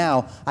plainly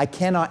now, I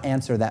cannot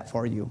answer that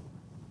for you.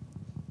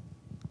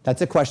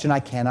 That's a question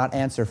I cannot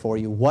answer for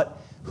you.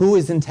 Who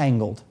is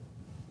entangled?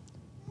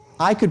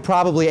 I could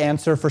probably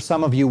answer for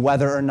some of you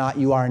whether or not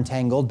you are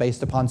entangled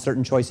based upon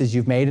certain choices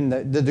you've made and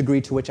the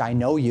degree to which I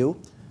know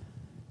you.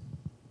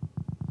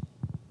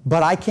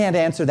 But I can't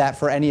answer that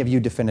for any of you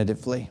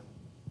definitively.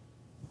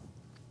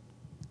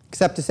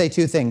 Except to say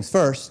two things.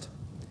 First,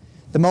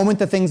 the moment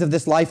the things of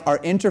this life are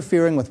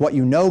interfering with what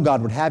you know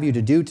God would have you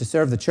to do to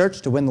serve the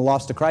church, to win the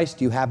lost to Christ,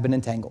 you have been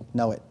entangled.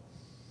 Know it.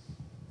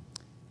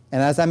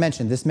 And as I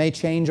mentioned, this may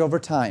change over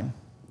time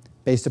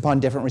based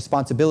upon different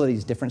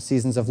responsibilities, different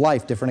seasons of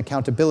life, different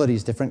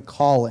accountabilities, different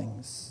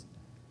callings.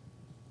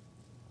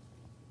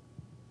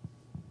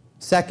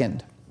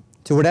 Second,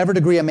 to whatever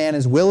degree a man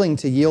is willing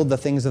to yield the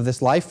things of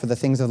this life for the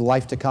things of the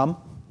life to come,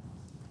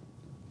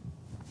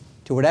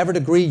 to whatever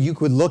degree you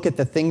could look at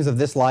the things of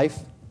this life,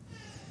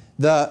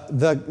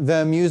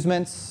 the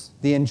amusements,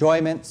 the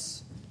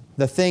enjoyments,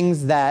 the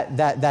things that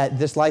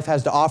this life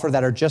has to offer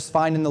that are just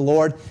fine in the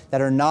Lord,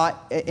 that are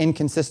not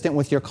inconsistent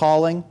with your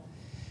calling,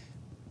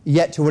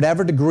 yet to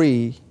whatever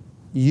degree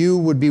you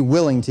would be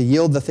willing to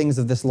yield the things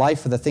of this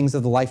life for the things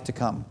of the life to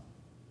come,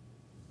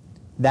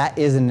 that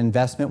is an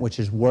investment which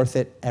is worth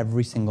it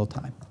every single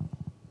time.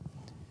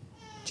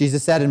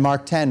 Jesus said in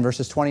Mark 10,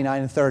 verses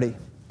 29 and 30,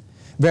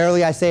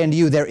 "Verily I say unto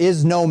you, there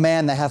is no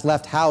man that hath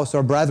left house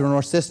or brethren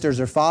or sisters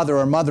or father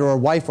or mother or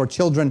wife or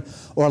children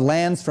or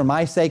lands for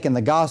my sake and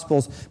the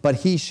gospel's, but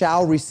he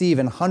shall receive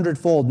an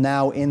hundredfold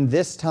now in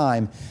this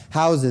time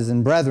houses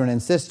and brethren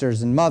and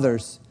sisters and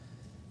mothers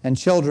and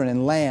children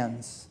and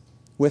lands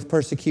with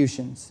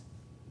persecutions,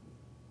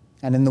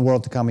 and in the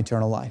world to come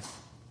eternal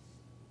life."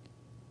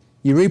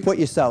 You reap what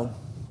you sow.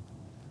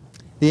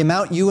 The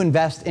amount you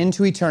invest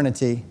into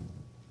eternity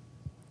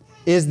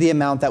is the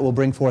amount that will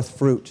bring forth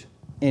fruit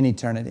in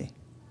eternity.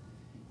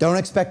 Don't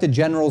expect a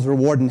general's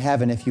reward in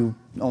heaven if you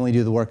only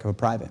do the work of a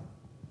private,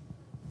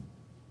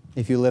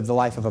 if you live the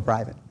life of a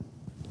private.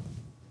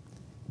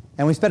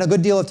 And we spent a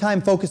good deal of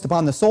time focused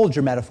upon the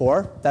soldier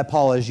metaphor that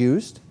Paul has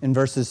used in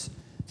verses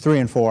 3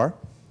 and 4.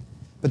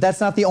 But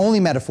that's not the only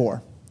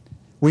metaphor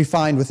we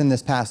find within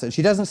this passage.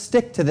 He doesn't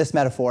stick to this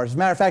metaphor. As a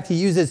matter of fact, he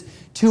uses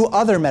two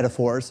other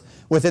metaphors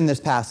within this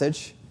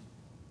passage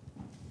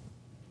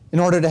in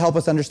order to help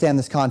us understand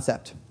this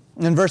concept.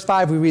 In verse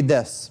 5, we read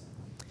this,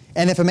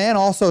 "And if a man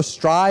also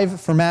strive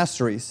for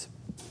masteries,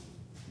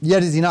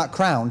 yet is he not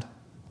crowned,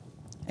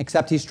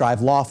 except he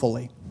strive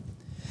lawfully."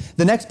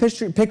 The next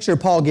picture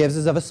Paul gives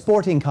is of a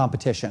sporting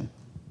competition.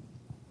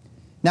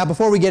 Now,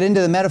 before we get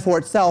into the metaphor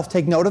itself,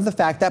 take note of the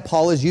fact that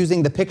Paul is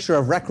using the picture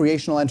of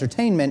recreational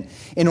entertainment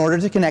in order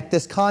to connect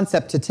this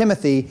concept to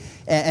Timothy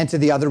and to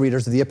the other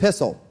readers of the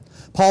epistle.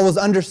 Paul was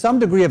under some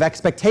degree of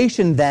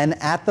expectation then,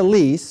 at the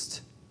least,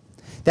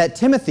 that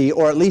Timothy,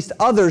 or at least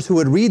others who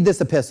would read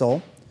this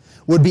epistle,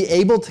 would be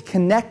able to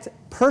connect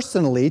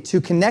personally to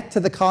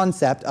the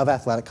concept of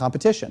athletic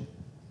competition.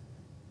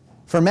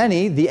 For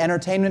many, the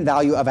entertainment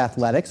value of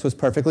athletics was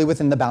perfectly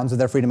within the bounds of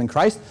their freedom in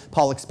Christ.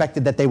 Paul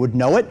expected that they would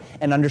know it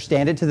and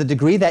understand it to the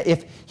degree that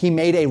if he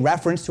made a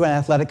reference to an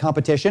athletic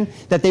competition,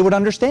 that they would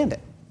understand it,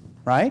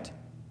 right?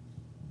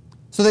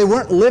 So they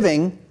weren't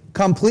living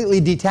completely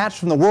detached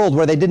from the world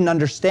where they didn't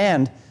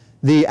understand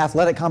the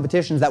athletic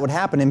competitions that would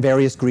happen in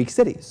various Greek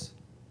cities,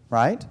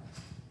 right?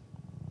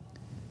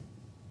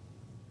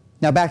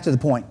 Now back to the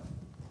point.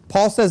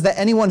 Paul says that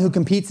anyone who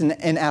competes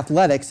in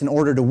athletics in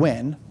order to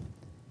win,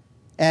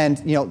 and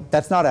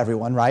that's not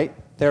everyone, right?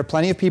 There are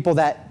plenty of people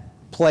that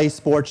play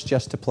sports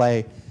just to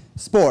play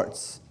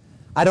sports.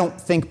 I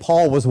don't think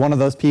Paul was one of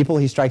those people.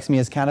 He strikes me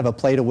as kind of a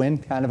play to win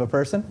kind of a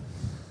person.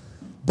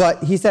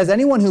 But he says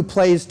anyone who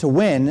plays to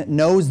win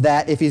knows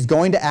that if he's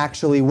going to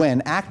actually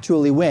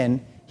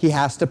win, he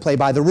has to play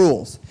by the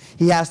rules.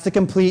 He has to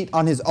compete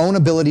on his own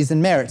abilities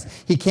and merits.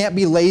 He can't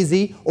be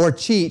lazy or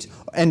cheat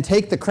and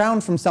take the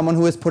crown from someone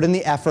who has put in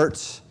the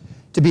effort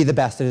to be the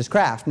best at his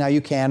craft. Now,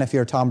 you can if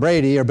you're Tom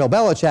Brady or Bill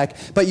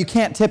Belichick, but you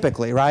can't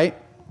typically, right?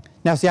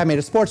 Now, see, I made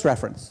a sports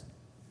reference.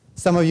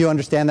 Some of you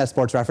understand that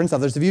sports reference.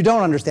 Others of you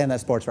don't understand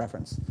that sports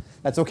reference.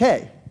 That's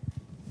okay.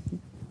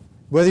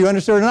 Whether you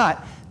understood it or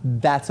not,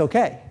 that's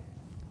okay.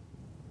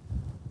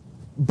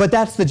 But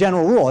that's the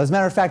general rule. As a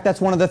matter of fact, that's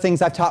one of the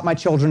things I've taught my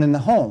children in the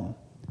home,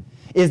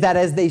 is that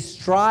as they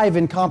strive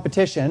in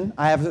competition,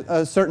 I have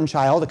a certain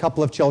child, a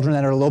couple of children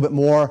that are a little bit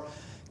more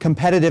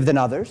competitive than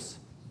others.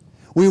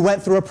 We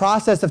went through a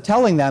process of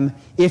telling them,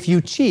 if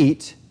you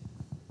cheat,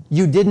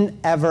 you didn't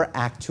ever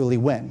actually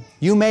win.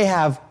 You may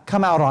have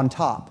come out on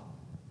top,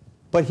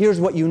 but here's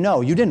what you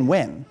know, you didn't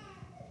win.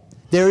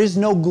 There is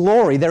no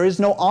glory, there is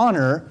no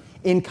honor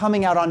in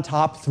coming out on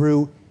top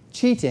through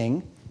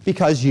cheating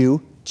because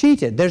you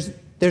cheated.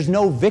 There's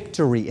no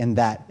victory in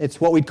that.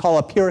 It's what we'd call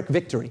a Pyrrhic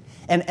victory,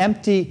 an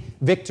empty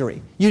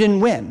victory. You didn't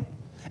win.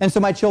 And so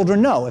my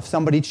children know if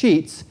somebody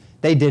cheats,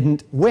 they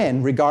didn't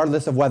win,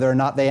 regardless of whether or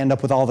not they end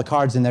up with all the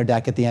cards in their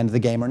deck at the end of the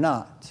game or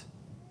not,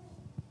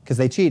 because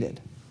they cheated.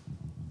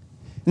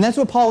 And that's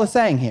what Paul is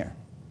saying here.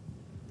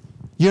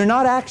 You're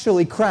not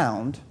actually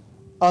crowned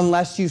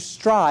unless you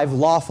strive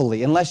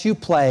lawfully, unless you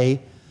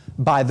play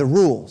by the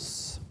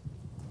rules.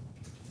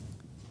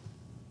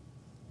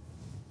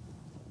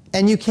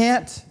 And you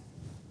can't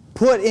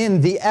put in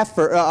the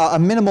effort, a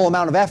minimal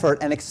amount of effort,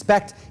 and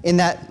expect in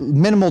that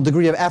minimal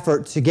degree of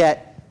effort to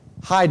get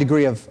high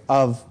degree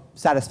of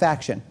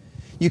satisfaction.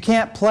 You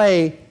can't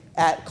play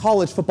at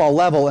college football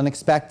level and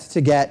expect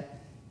to get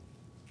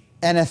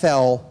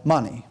NFL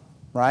money,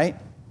 right?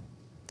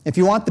 If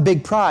you want the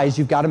big prize,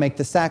 you've got to make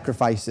the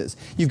sacrifices.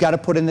 You've got to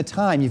put in the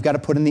time. You've got to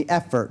put in the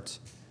effort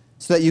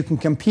so that you can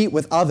compete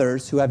with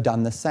others who have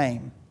done the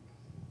same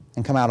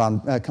and come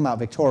out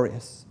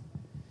victorious.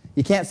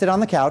 You can't sit on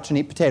the couch and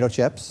eat potato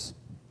chips,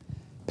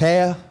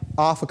 pay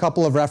off a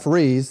couple of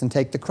referees, and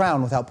take the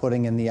crown without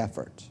putting in the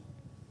effort.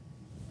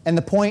 And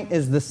the point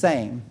is the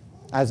same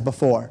as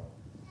before.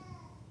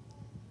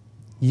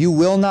 You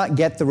will not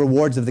get the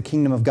rewards of the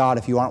kingdom of God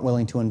if you aren't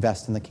willing to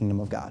invest in the kingdom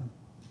of God.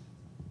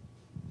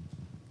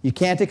 You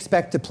can't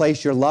expect to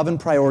place your love and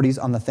priorities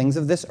on the things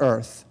of this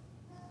earth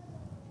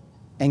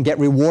and get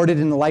rewarded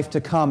in the life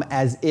to come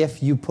as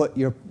if you put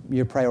your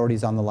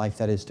priorities on the life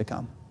that is to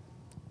come.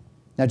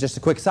 Now, just a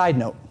quick side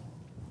note.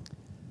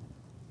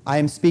 I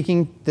am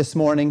speaking this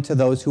morning to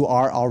those who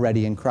are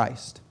already in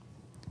Christ.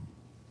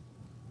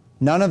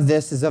 None of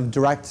this is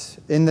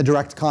in the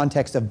direct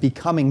context of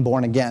becoming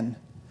born again.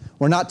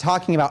 We're not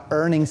talking about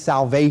earning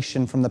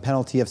salvation from the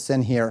penalty of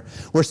sin here.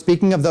 We're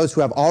speaking of those who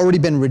have already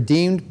been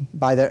redeemed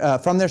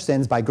from their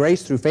sins by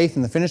grace through faith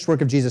in the finished work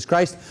of Jesus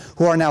Christ,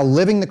 who are now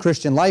living the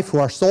Christian life, who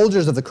are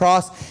soldiers of the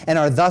cross, and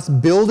are thus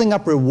building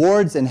up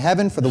rewards in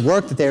heaven for the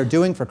work that they are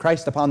doing for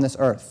Christ upon this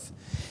earth.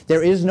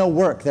 There is no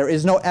work, there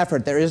is no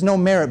effort, there is no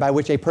merit by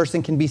which a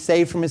person can be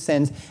saved from his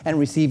sins and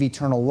receive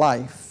eternal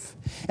life.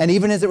 And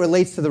even as it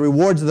relates to the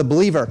rewards of the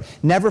believer,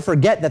 never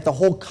forget that the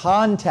whole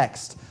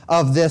context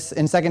of this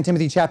in 2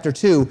 Timothy chapter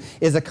 2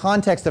 is a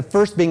context of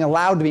first being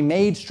allowed to be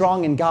made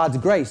strong in God's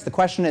grace. The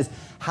question is,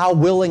 how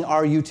willing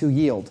are you to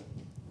yield?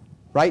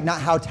 Right?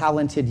 Not how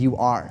talented you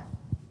are.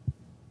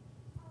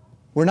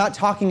 We're not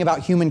talking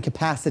about human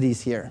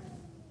capacities here.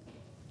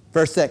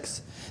 Verse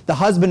 6, the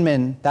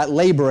husbandman that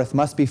laboreth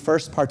must be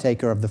first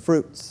partaker of the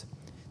fruits.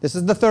 This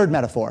is the third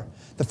metaphor.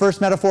 The first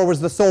metaphor was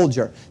the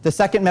soldier. The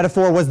second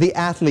metaphor was the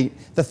athlete.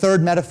 The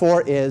third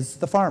metaphor is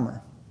the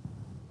farmer.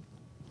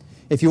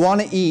 If you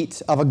want to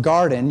eat of a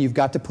garden, you've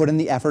got to put in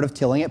the effort of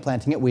tilling it,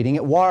 planting it, weeding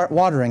it,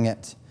 watering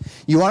it.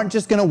 You aren't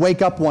just going to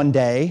wake up one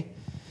day,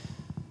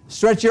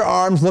 stretch your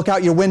arms, look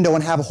out your window,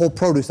 and have a whole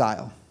produce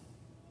aisle.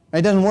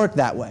 It doesn't work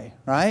that way,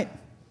 right?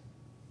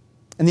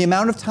 And the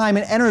amount of time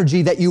and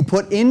energy that you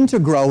put into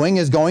growing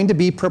is going to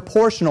be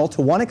proportional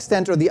to one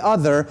extent or the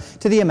other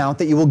to the amount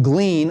that you will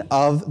glean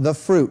of the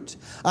fruit.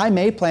 I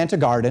may plant a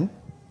garden,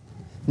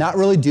 not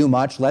really do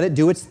much, let it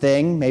do its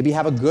thing, maybe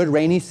have a good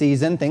rainy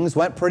season, things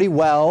went pretty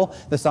well,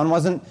 the sun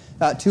wasn't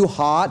too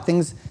hot,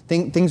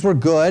 things were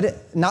good,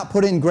 not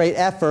put in great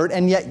effort,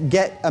 and yet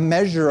get a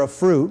measure of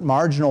fruit,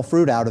 marginal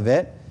fruit out of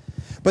it.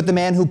 But the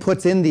man who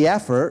puts in the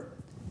effort,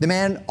 the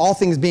man, all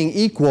things being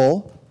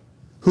equal,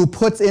 who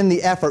puts in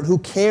the effort, who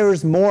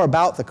cares more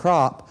about the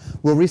crop,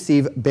 will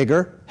receive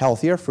bigger,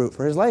 healthier fruit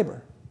for his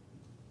labor.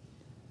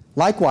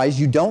 Likewise,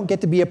 you don't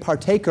get to be a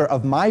partaker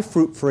of my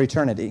fruit for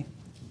eternity.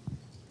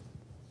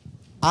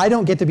 I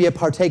don't get to be a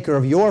partaker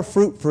of your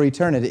fruit for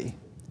eternity.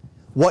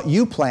 What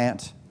you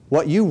plant,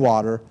 what you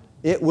water,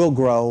 it will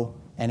grow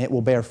and it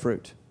will bear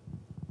fruit.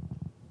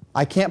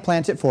 I can't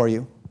plant it for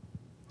you.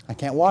 I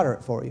can't water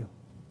it for you.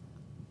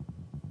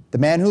 The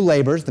man who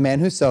labors, the man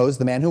who sows,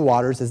 the man who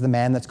waters is the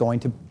man that's going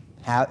to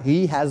have,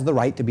 he has the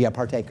right to be a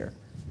partaker.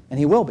 And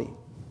he will be.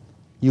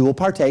 You will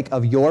partake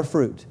of your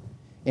fruit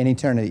in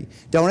eternity.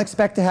 Don't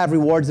expect to have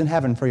rewards in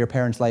heaven for your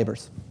parents'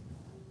 labors.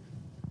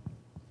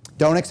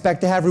 Don't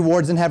expect to have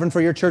rewards in heaven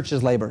for your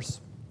church's labors.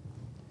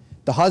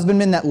 The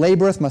husbandman that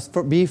laboreth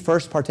must be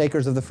first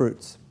partakers of the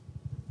fruits.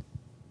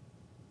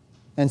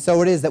 And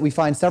so it is that we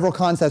find several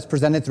concepts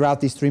presented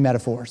throughout these three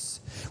metaphors.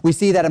 We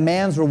see that a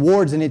man's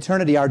rewards in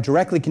eternity are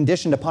directly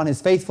conditioned upon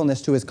his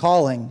faithfulness to his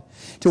calling.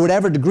 To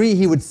whatever degree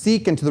he would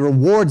seek into the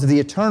rewards of the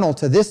eternal,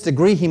 to this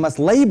degree he must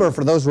labor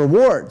for those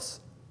rewards.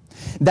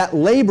 That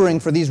laboring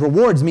for these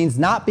rewards means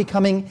not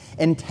becoming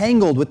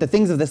entangled with the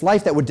things of this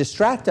life that would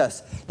distract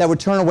us, that would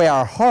turn away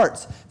our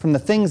hearts from the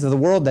things of the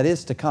world that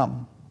is to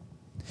come.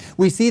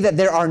 We see that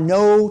there are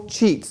no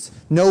cheats,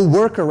 no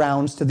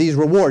workarounds to these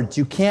rewards.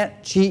 You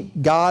can't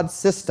cheat God's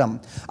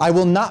system. I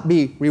will not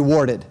be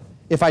rewarded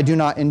if I do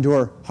not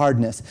endure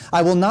hardness.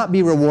 I will not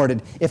be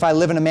rewarded if I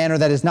live in a manner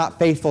that is not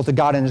faithful to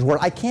God and His Word.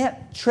 I can't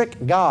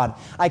trick God.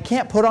 I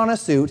can't put on a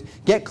suit,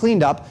 get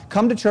cleaned up,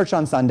 come to church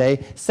on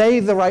Sunday, say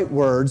the right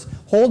words,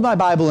 hold my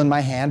Bible in my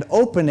hand,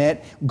 open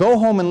it, go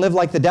home and live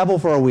like the devil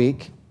for a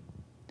week,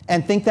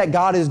 and think that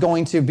God is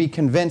going to be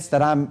convinced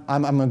that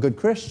I'm a good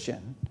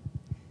Christian.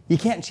 You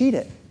can't cheat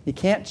it. You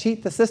can't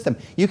cheat the system.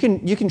 You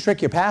can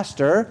trick your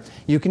pastor,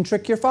 you can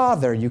trick your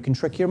father, you can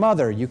trick your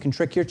mother, you can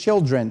trick your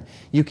children,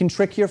 you can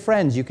trick your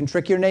friends, you can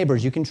trick your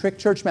neighbors, you can trick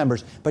church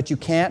members, but you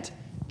can't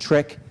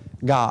trick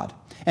God.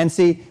 And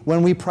see,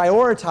 when we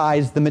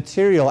prioritize the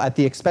material at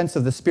the expense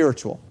of the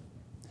spiritual,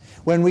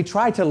 when we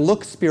try to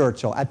look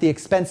spiritual at the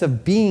expense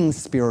of being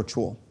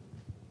spiritual,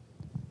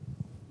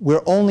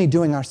 we're only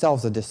doing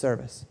ourselves a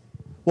disservice.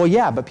 Well,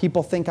 yeah, but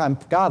people think I'm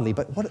godly,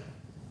 but what?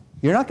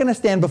 You're not going to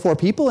stand before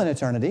people in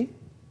eternity.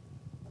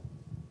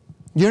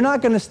 You're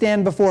not going to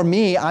stand before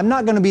me. I'm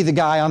not going to be the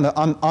guy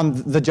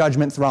on the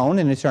judgment throne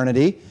in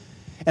eternity.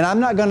 And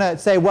I'm not going to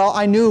say, well,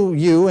 I knew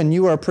you and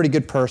you were a pretty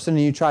good person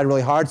and you tried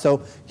really hard,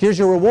 so here's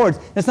your rewards.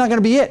 That's not going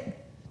to be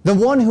it. The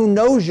one who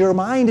knows your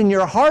mind and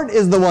your heart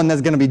is the one that's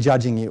going to be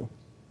judging you.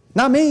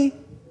 Not me.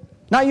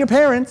 Not your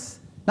parents.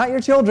 Not your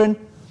children.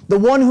 The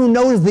one who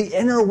knows the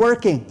inner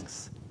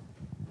workings.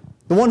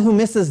 The one who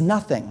misses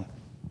nothing.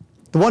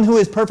 The one who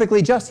is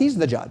perfectly just. He's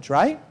the judge,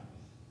 right?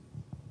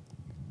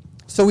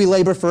 So we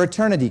labor for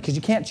eternity because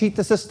you can't cheat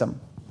the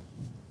system.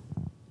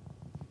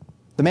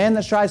 The man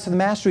that strives for the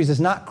masteries is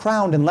not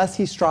crowned unless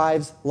he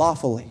strives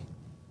lawfully.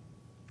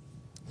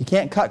 You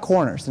can't cut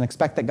corners and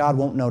expect that God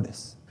won't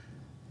notice.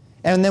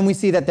 And then we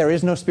see that there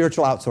is no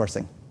spiritual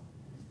outsourcing.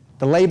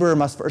 The laborer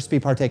must first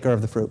be partaker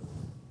of the fruit.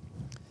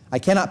 I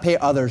cannot pay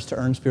others to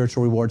earn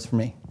spiritual rewards for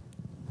me.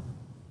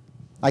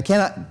 I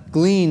cannot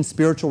glean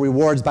spiritual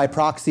rewards by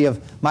proxy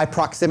of my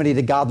proximity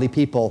to godly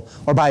people,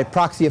 or by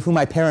proxy of who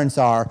my parents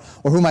are,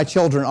 or who my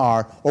children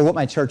are, or what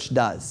my church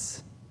does.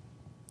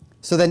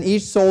 So then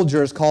each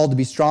soldier is called to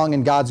be strong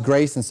in God's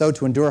grace, and so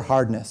to endure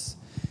hardness.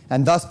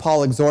 And thus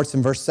Paul exhorts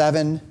in verse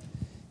 7,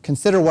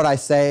 consider what I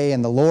say,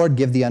 and the Lord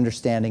give thee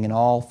understanding in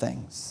all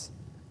things.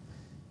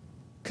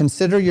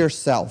 Consider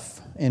yourself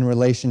in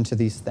relation to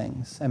these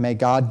things, and may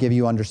God give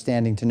you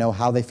understanding to know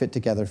how they fit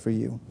together for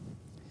you.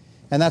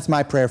 And that's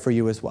my prayer for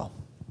you as well.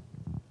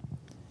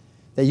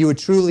 That you would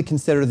truly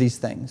consider these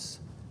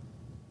things,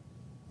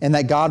 and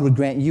that God would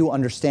grant you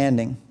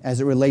understanding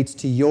as it relates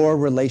to your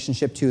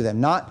relationship to them,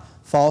 not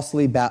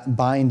falsely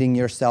binding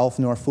yourself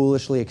nor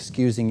foolishly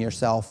excusing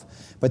yourself,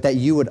 but that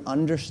you would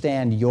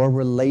understand your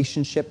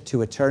relationship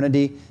to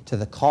eternity, to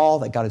the call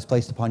that God has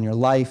placed upon your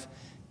life,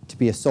 to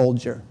be a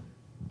soldier,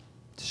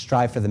 to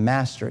strive for the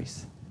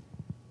masteries,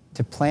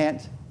 to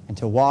plant and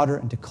to water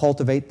and to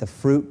cultivate the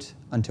fruit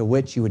unto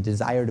which you would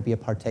desire to be a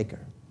partaker.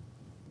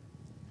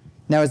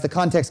 Now, as the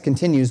context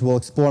continues, we'll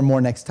explore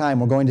more next time.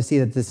 We're going to see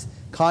that this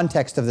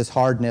context of this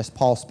hardness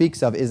Paul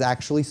speaks of is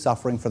actually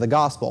suffering for the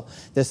gospel.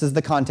 This is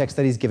the context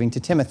that he's giving to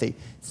Timothy,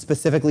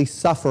 specifically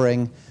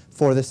suffering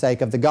for the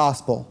sake of the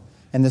gospel.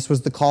 And this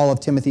was the call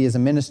of Timothy as a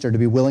minister, to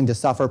be willing to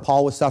suffer.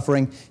 Paul was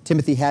suffering,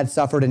 Timothy had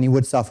suffered, and he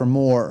would suffer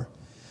more.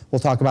 We'll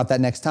talk about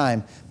that next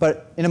time.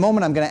 But in a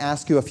moment, I'm going to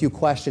ask you a few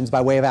questions by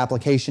way of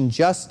application,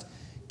 just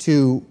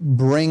to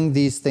bring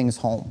these things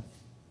home.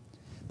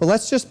 But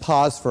let's just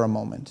pause for a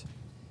moment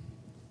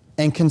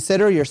and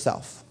consider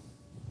yourself.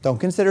 Don't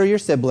consider your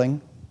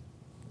sibling.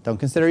 Don't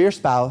consider your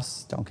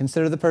spouse. Don't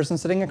consider the person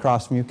sitting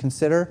across from you.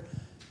 Consider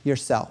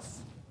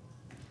yourself.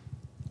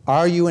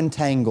 Are you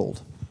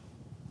entangled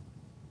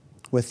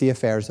with the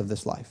affairs of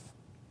this life?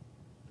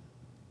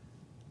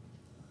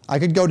 I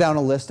could go down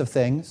a list of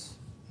things.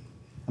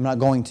 I'm not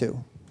going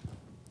to.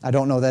 I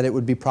don't know that it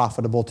would be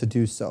profitable to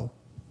do so,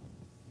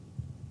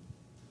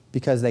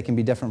 because they can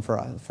be different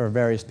for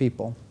various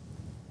people.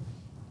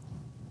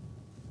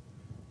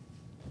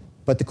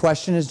 But the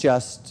question is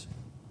just,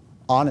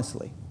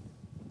 honestly,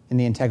 in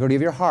the integrity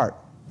of your heart,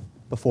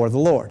 before the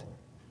Lord,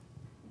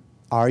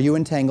 are you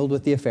entangled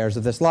with the affairs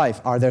of this life?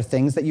 Are there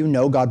things that you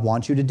know God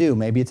wants you to do?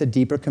 Maybe it's a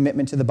deeper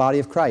commitment to the body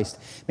of Christ.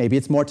 Maybe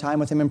it's more time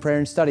with Him in prayer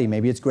and study.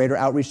 Maybe it's greater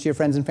outreach to your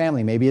friends and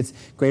family. Maybe it's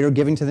greater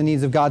giving to the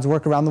needs of God's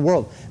work around the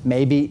world.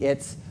 Maybe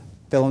it's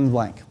fill in the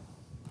blank.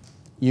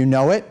 You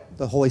know it.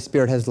 The Holy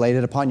Spirit has laid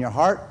it upon your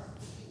heart.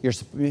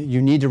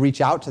 You need to reach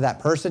out to that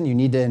person. You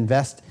need to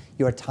invest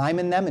your time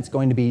in them. It's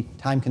going to be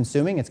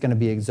time-consuming. It's going to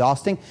be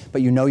exhausting,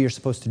 but you know you're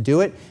supposed to do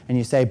it. And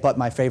you say, but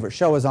my favorite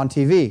show is on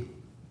TV.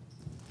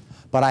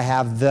 But I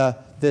have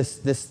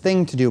this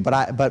thing to do.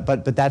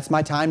 But that's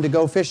my time to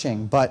go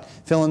fishing. But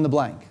fill in the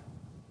blank.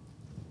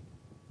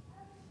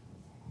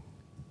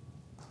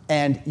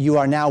 And you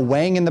are now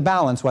weighing in the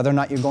balance whether or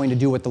not you're going to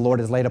do what the Lord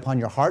has laid upon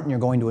your heart, and you're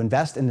going to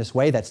invest in this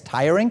way that's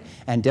tiring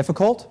and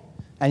difficult,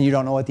 and you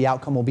don't know what the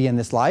outcome will be in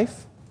this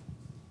life,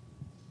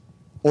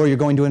 or you're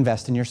going to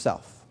invest in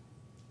yourself.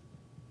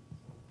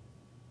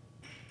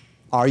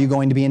 Are you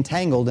going to be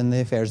entangled in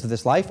the affairs of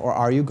this life, or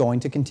are you going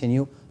to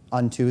continue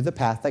unto the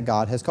path that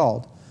God has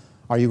called?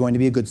 Are you going to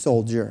be a good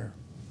soldier?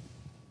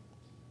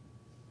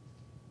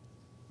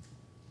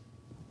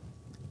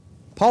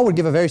 Paul would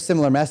give a very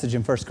similar message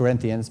in 1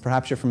 Corinthians.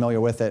 Perhaps you're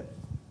familiar with it.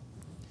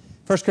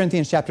 1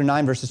 Corinthians chapter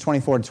 9, verses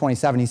 24 to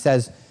 27, he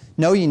says,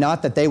 know ye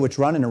not that they which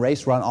run in a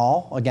race run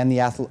all? Again, the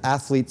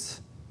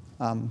athlete's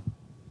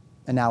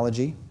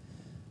analogy.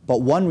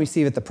 But one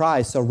receiveth the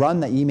prize, so run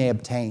that ye may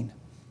obtain.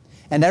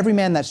 And every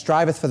man that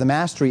striveth for the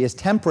mastery is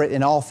temperate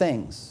in all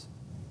things.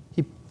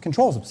 He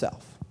controls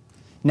himself.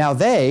 Now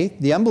they,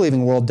 the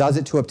unbelieving world, does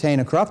it to obtain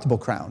a corruptible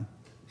crown.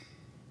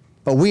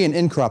 But we an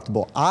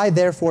incorruptible. I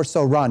therefore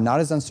so run, not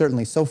as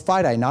uncertainly, so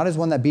fight I, not as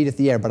one that beateth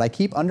the air, but I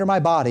keep under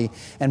my body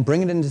and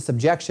bring it into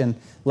subjection,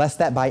 lest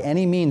that by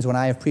any means when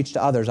I have preached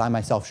to others, I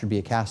myself should be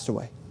a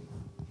castaway.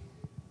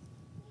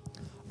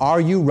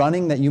 Are you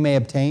running that you may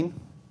obtain?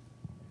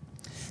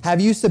 Have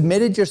you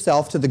submitted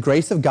yourself to the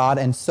grace of God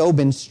and so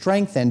been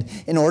strengthened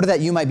in order that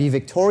you might be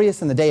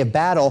victorious in the day of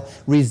battle,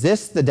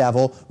 resist the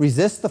devil,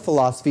 resist the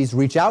philosophies,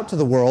 reach out to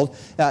the world,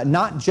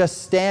 not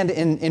just stand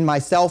in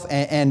myself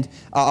and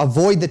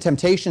avoid the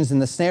temptations and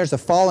the snares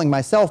of falling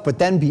myself, but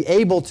then be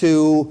able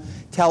to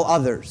tell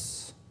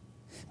others,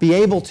 be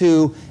able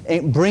to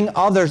bring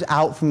others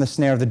out from the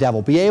snare of the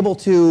devil, be able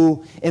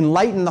to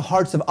enlighten the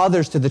hearts of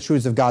others to the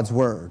truths of God's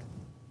word?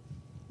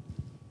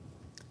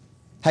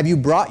 Have you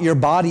brought your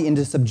body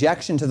into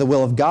subjection to the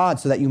will of God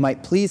so that you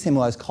might please Him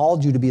who has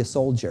called you to be a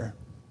soldier?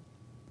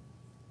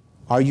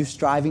 Are you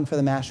striving for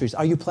the masteries?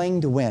 Are you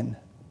playing to win?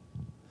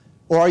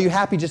 Or are you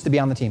happy just to be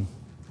on the team?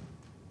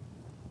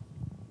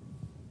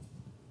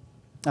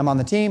 I'm on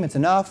the team, it's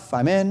enough,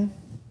 I'm in.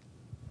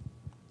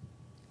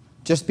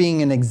 Just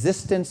being an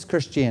existence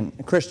Christian,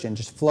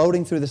 just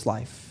floating through this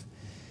life.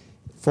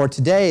 For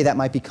today, that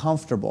might be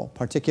comfortable,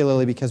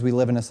 particularly because we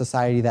live in a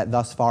society that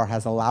thus far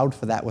has allowed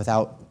for that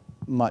without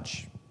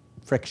much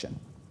friction.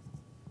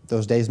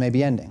 Those days may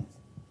be ending.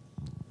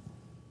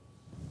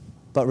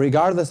 But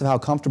regardless of how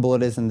comfortable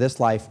it is in this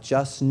life,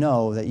 just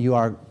know that you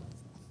are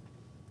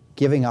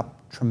giving up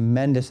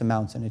tremendous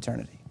amounts in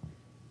eternity.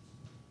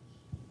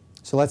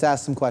 So let's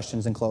ask some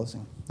questions in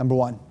closing. Number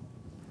one,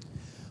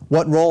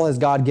 what role has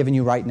God given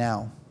you right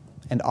now,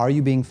 and are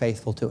you being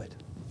faithful to it?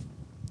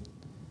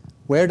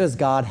 Where does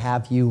God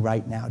have you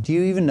right now? Do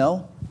you even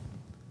know?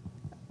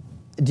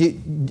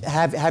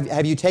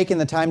 Have you taken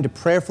the time to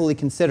prayerfully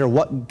consider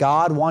what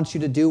God wants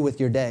you to do with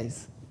your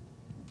days?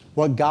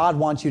 What God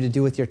wants you to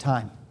do with your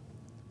time?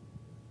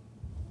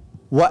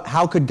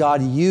 How could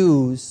God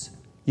use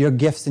your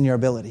gifts and your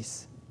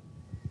abilities?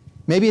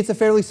 Maybe it's a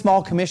fairly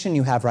small commission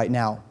you have right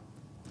now.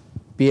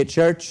 Be at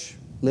church,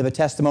 live a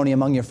testimony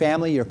among your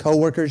family, your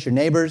coworkers, your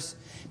neighbors.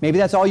 Maybe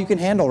that's all you can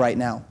handle right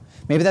now.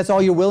 Maybe that's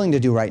all you're willing to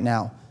do right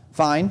now.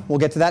 Fine, we'll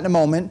get to that in a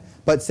moment.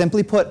 But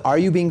simply put, are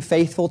you being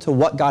faithful to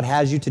what God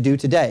has you to do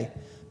today?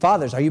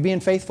 Fathers, are you being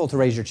faithful to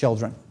raise your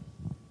children?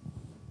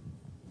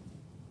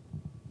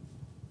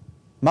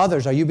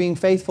 Mothers, are you being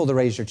faithful to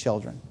raise your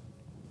children?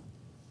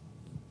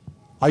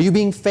 Are you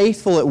being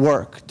faithful at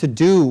work to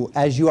do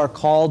as you are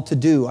called to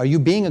do? Are you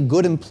being a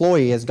good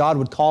employee as God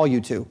would call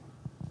you to?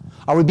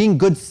 Are we being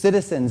good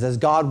citizens as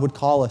God would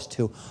call us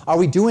to? Are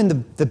we doing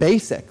the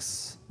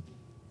basics,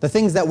 the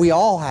things that we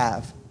all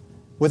have,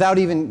 without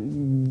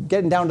even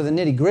getting down to the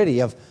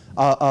nitty-gritty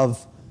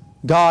of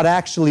God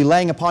actually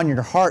laying upon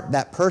your heart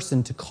that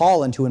person to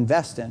call and to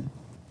invest in,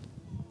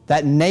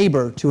 that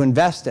neighbor to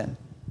invest in?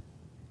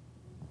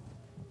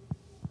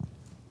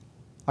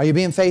 Are you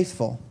being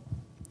faithful?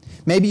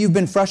 Maybe you've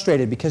been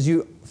frustrated because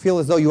you feel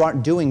as though you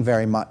aren't doing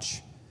very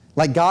much.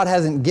 Like God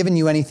hasn't given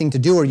you anything to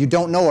do, or you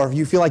don't know, or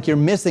you feel like you're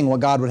missing what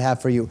God would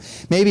have for you.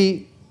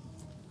 Maybe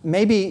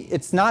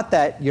it's not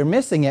that you're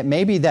missing it.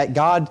 Maybe that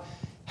God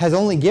has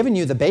only given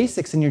you the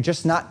basics and you're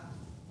just not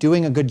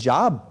doing a good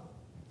job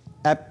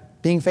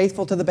at being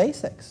faithful to the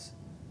basics.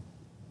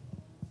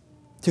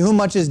 To whom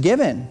much is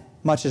given,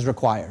 much is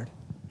required.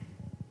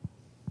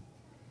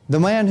 The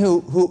man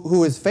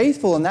who is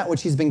faithful in that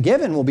which he's been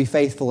given will be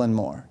faithful in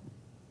more.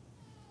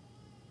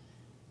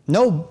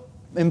 No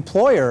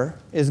employer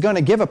is going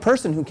to give a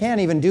person who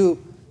can't even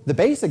do the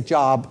basic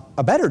job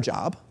a better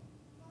job.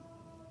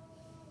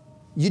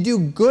 You do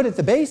good at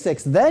the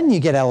basics, then you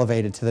get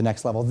elevated to the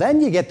next level.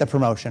 Then you get the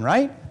promotion,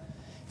 right?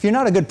 If you're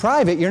not a good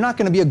private, you're not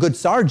going to be a good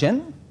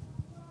sergeant.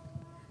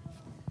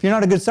 If you're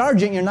not a good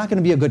sergeant, you're not going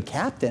to be a good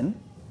captain.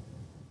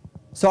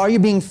 So are you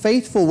being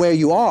faithful where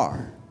you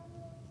are?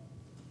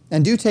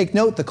 And do take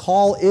note, the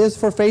call is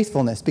for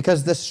faithfulness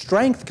because the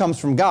strength comes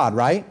from God,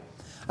 right?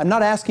 I'm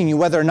not asking you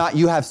whether or not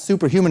you have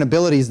superhuman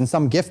abilities and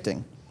some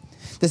gifting.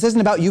 This isn't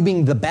about you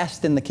being the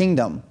best in the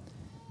kingdom.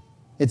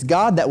 It's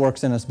God that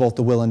works in us both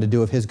to will and to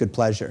do of His good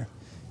pleasure.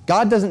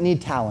 God doesn't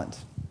need talent.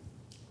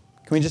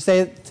 Can we just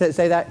say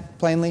that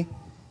plainly?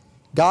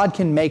 God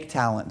can make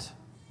talent,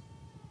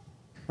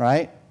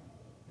 right?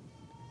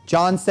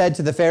 John said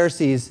to the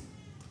Pharisees,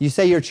 you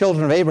say you're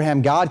children of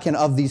Abraham, God can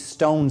of these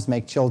stones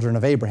make children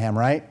of Abraham,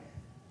 right?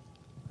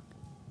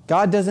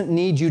 God doesn't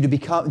need you to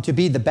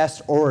be the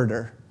best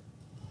orator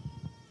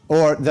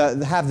or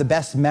have the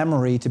best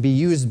memory to be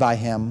used by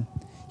Him.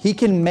 He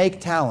can make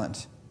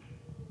talent.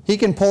 He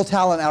can pull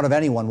talent out of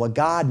anyone. What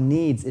God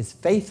needs is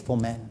faithful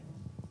men.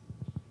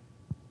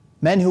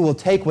 Men who will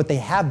take what they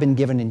have been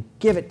given and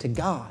give it to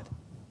God.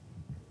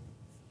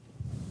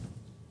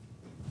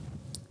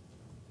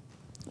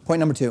 Point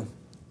number 2.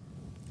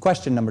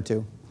 Question number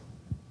 2.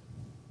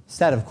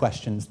 Set of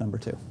questions number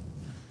 2.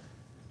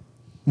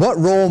 What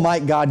role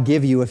might God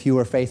give you if you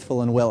were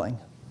faithful and willing?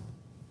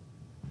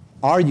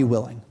 Are you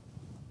willing?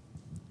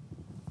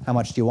 How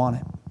much do you want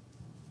it?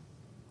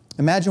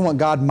 Imagine what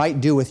God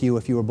might do with you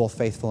if you were both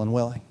faithful and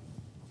willing.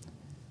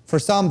 For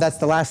some, that's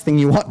the last thing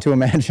you want to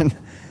imagine.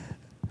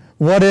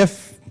 What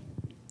if,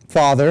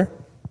 Father,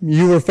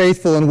 you were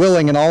faithful and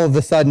willing and all of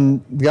a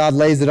sudden God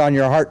lays it on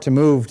your heart to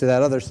move to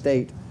that other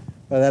state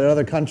or that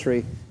other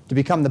country to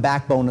become the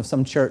backbone of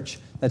some church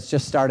that's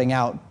just starting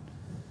out?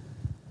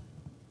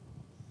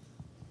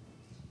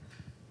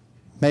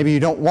 Maybe you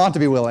don't want to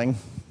be willing.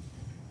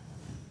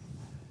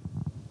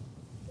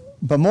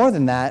 But more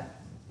than that,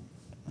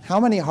 how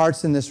many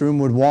hearts in this room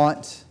would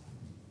want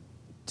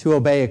to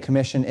obey a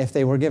commission if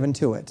they were given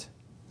to it?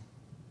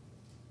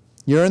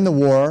 You're in the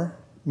war.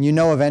 You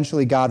know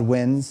eventually God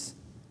wins.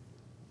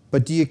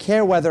 But do you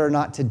care whether or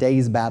not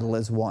today's battle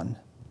is won?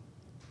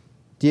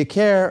 Do you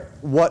care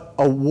what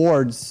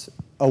awards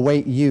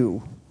await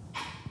you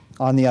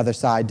on the other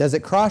side? Does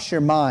it cross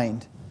your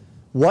mind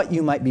what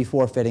you might be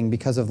forfeiting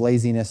because of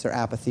laziness or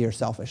apathy or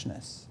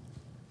selfishness?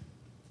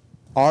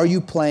 Are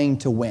you playing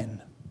to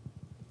win?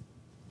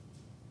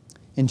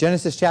 In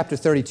Genesis chapter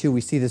 32,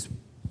 we see this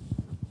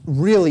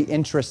really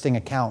interesting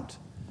account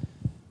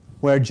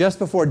where just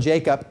before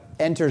Jacob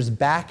enters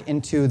back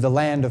into the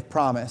land of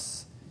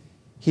promise,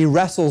 he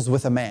wrestles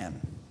with a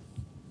man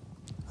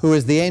who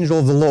is the angel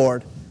of the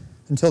Lord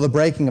until the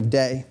breaking of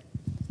day.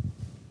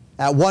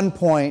 At one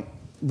point,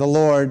 the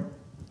Lord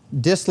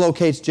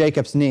dislocates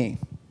Jacob's knee,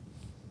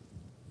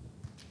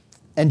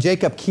 and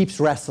Jacob keeps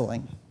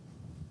wrestling.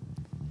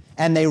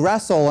 And they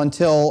wrestle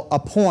until a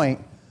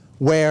point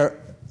where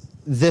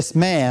this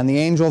man, the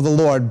angel of the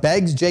Lord,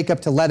 begs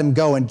Jacob to let him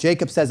go, and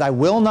Jacob says, I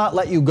will not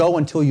let you go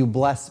until you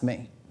bless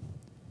me.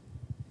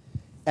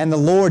 And the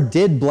Lord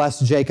did bless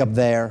Jacob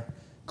there,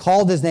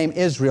 called his name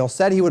Israel,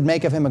 said he would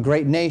make of him a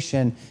great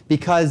nation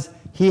because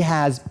he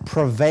has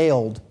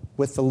prevailed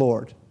with the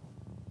Lord.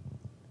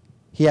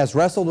 He has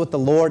wrestled with the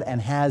Lord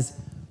and has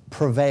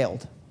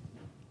prevailed.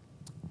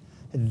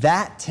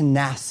 That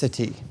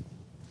tenacity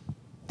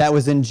that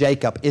was in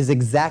Jacob is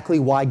exactly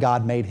why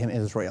God made him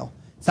Israel.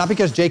 It's not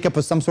because Jacob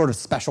was some sort of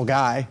special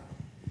guy.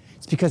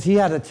 It's because he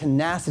had a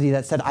tenacity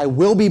that said, I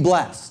will be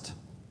blessed.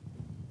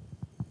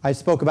 I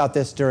spoke about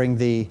this during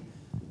the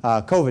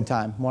COVID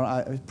time.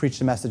 I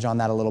preached a message on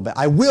that a little bit.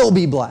 I will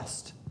be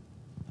blessed.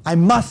 I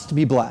must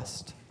be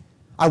blessed.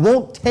 I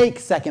won't take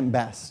second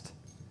best.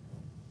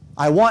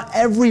 I want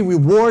every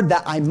reward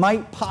that I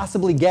might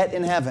possibly get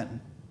in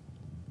heaven.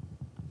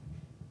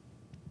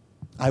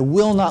 I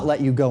will not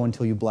let you go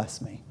until you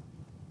bless me.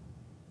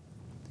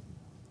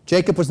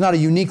 Jacob was not a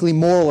uniquely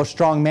moral or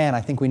strong man. I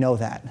think we know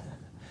that.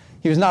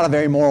 He was not a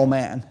very moral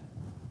man.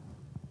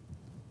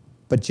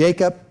 But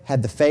Jacob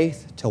had the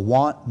faith to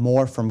want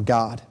more from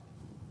God.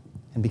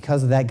 And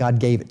because of that, God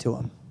gave it to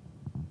him.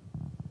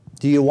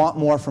 Do you want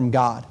more from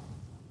God?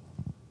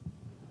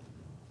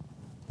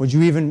 Would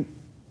you even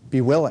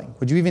be willing?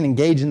 Would you even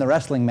engage in the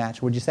wrestling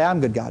match? Would you say,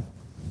 I'm good, God.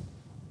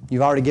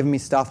 You've already given me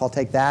stuff. I'll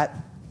take that.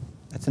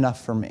 That's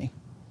enough for me.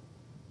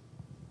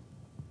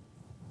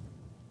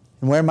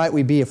 And where might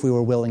we be if we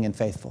were willing and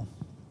faithful?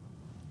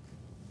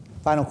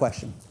 Final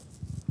question.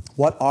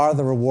 What are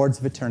the rewards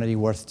of eternity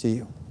worth to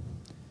you?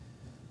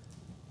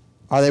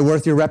 Are they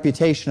worth your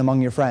reputation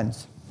among your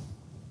friends?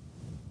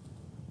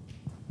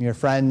 Your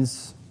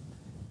friends,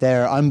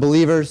 they're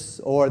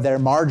unbelievers or they're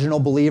marginal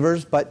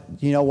believers, but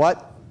you know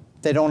what?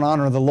 They don't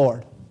honor the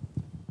Lord.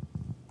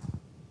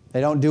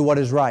 They don't do what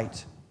is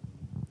right.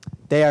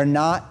 They are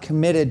not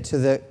committed to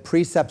the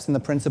precepts and the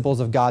principles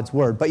of God's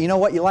word. But you know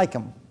what? You like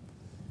them.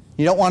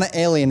 You don't want to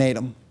alienate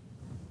them.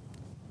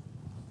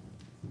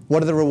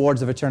 What are the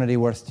rewards of eternity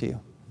worth to you?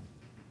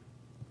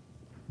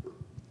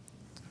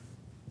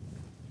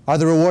 Are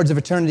the rewards of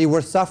eternity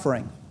worth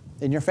suffering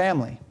in your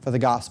family for the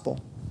gospel?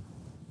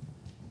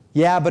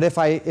 Yeah, but if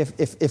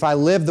I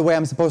live the way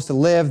I'm supposed to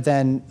live,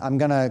 then I'm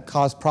going to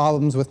cause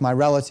problems with my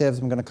relatives.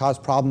 I'm going to cause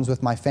problems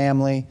with my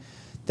family.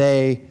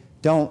 They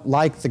don't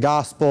like the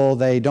gospel.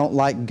 They don't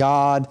like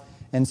God.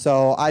 And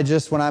so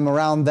when I'm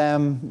around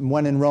them,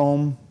 when in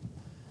Rome,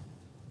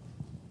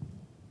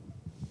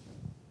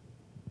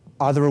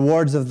 are the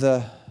rewards of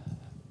the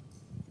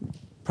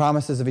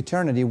promises of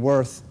eternity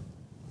worth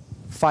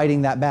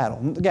fighting that battle?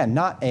 Again,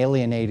 not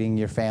alienating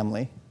your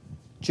family,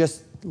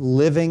 just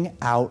living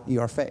out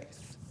your faith.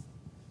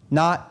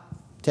 Not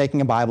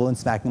taking a Bible and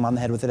smacking them on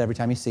the head with it every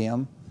time you see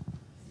them.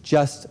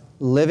 Just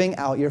living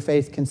out your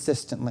faith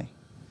consistently.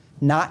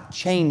 Not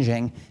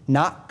changing,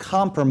 not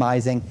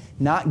compromising,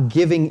 not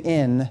giving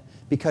in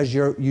because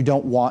you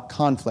don't want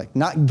conflict.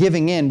 Not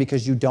giving in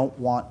because you don't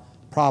want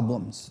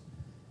problems.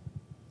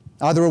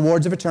 Are the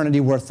rewards of eternity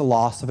worth the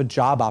loss of a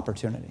job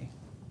opportunity?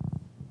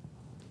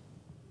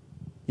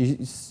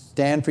 You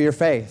stand for your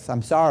faith.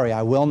 I'm sorry,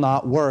 I will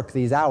not work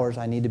these hours.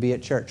 I need to be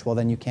at church. Well,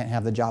 then you can't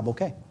have the job.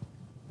 Okay.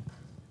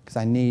 Because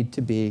I need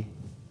to be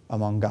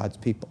among God's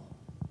people.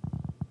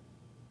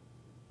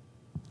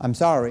 I'm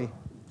sorry,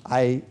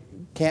 I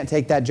can't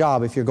take that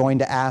job if you're going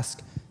to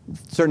ask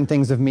certain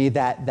things of me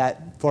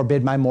that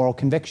forbid my moral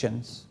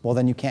convictions. Well,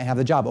 then you can't have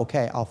the job.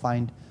 Okay, I'll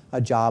find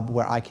a job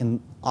where I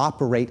can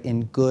operate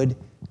in good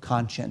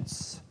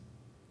conscience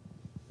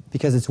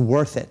because it's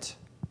worth it.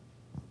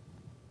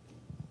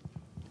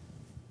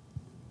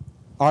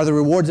 Are the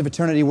rewards of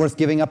eternity worth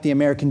giving up the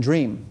American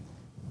dream?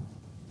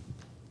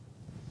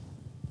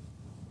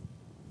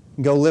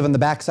 Go live on the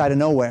backside of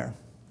nowhere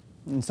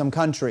in some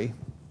country,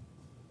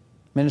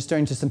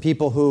 ministering to some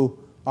people who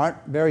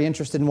aren't very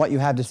interested in what you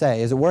have to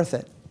say. Is it worth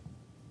it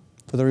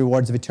for the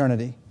rewards of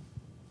eternity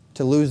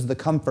to lose the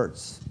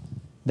comforts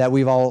that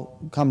we've all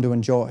come to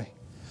enjoy?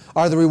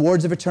 Are the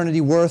rewards of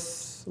eternity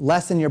worth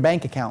less in your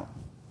bank account,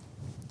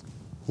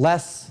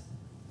 less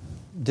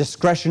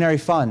discretionary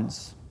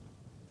funds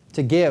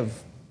to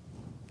give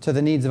to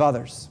the needs of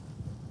others?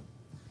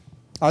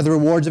 Are the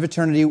rewards of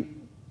eternity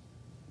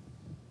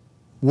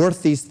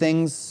worth these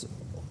things,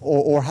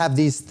 or have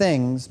these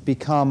things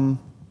become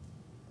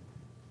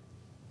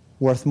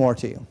worth more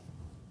to you?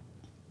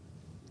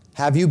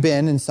 Have you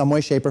been, in some way,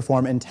 shape, or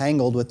form,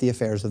 entangled with the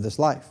affairs of this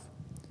life?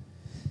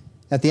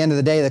 At the end of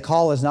the day, the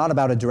call is not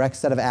about a direct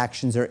set of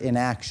actions or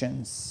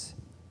inactions,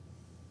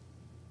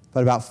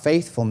 but about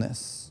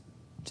faithfulness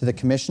to the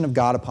commission of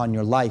God upon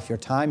your life, your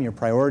time, your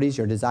priorities,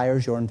 your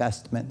desires, your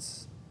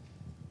investments.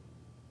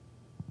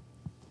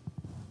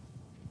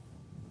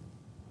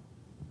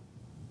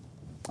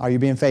 Are you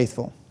being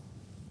faithful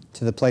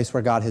to the place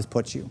where God has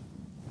put you?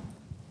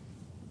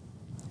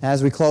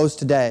 As we close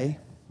today,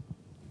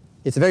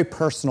 it's a very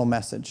personal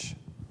message.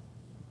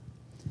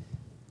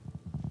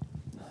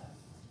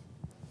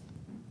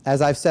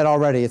 As I've said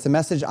already, it's a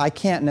message I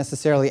can't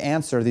necessarily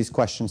answer these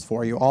questions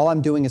for you. All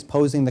I'm doing is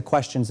posing the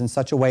questions in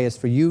such a way as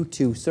for you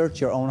to search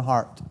your own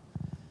heart.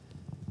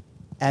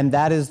 And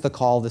that is the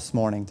call this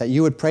morning, that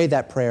you would pray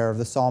that prayer of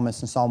the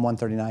psalmist in Psalm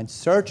 139.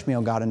 Search me,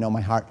 O God, and know my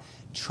heart.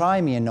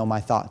 Try me and know my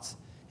thoughts.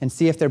 And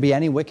see if there be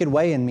any wicked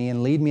way in me,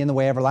 and lead me in the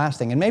way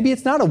everlasting. And maybe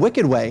it's not a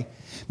wicked way.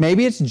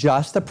 Maybe it's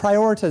just a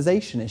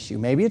prioritization issue.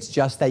 Maybe it's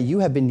just that you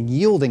have been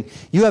yielding.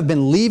 You have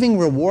been leaving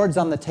rewards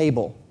on the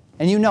table,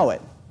 and you know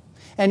it.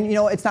 And you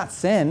know, it's not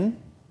sin.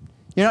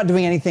 You're not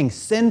doing anything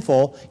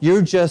sinful. You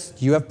have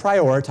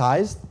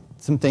prioritized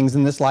some things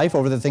in this life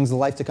over the things of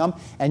life to come,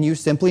 and you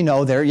simply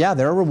know there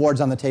are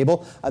rewards on the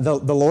table. The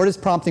Lord is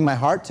prompting my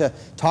heart to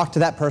talk to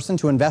that person,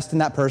 to invest in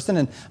that person,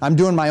 and I'm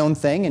doing my own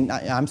thing, and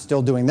I'm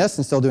still doing this,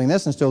 and still doing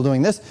this, and still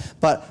doing this,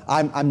 but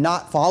I'm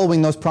not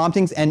following those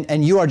promptings,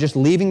 and you are just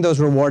leaving those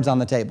rewards on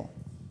the table.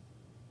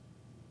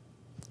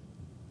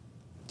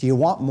 Do you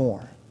want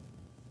more?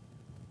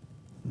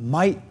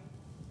 Might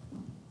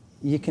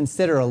you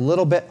consider a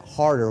little bit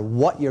harder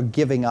what you're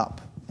giving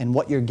up and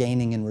what you're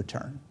gaining in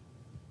return?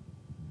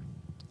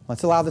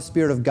 Let's allow the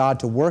Spirit of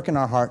God to work in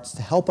our hearts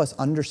to help us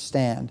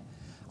understand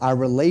our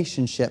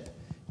relationship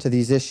to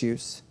these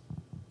issues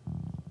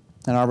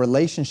and our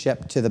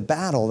relationship to the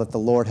battle that the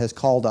Lord has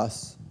called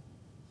us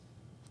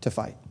to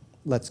fight.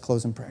 Let's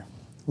close in prayer.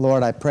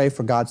 Lord, I pray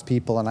for God's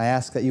people, and I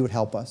ask that you would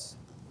help us.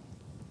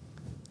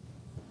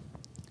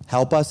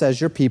 Help us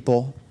as your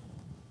people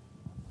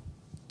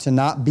to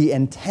not be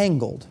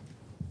entangled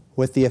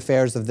with the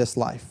affairs of this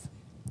life,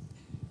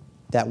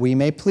 that we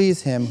may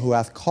please him who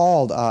hath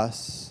called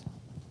us,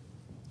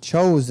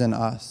 chosen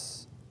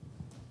us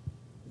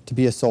to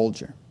be a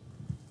soldier.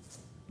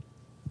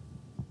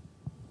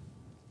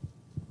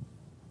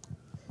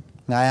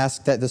 And I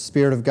ask that the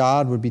Spirit of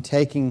God would be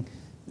taking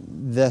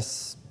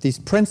these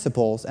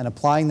principles and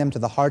applying them to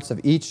the hearts of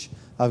each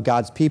of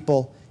God's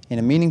people in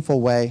a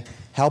meaningful way,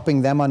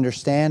 helping them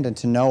understand and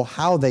to know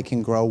how they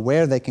can grow,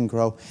 where they can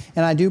grow.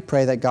 And I do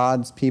pray that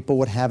God's people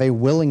would have a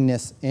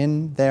willingness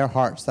in their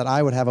hearts, that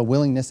I would have a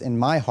willingness in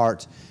my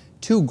heart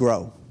to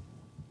grow.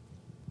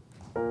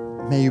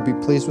 May you be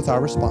pleased with our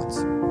response.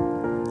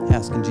 I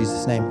ask in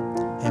Jesus' name,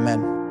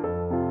 amen.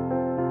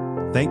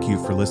 Thank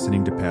you for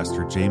listening to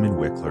Pastor Jamin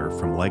Wickler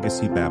from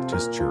Legacy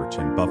Baptist Church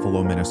in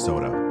Buffalo,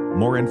 Minnesota.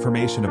 More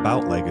information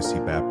about Legacy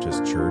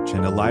Baptist Church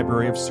and a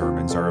library of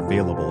sermons are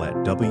available at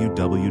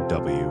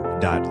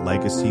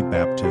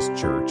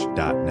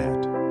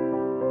www.legacybaptistchurch.net.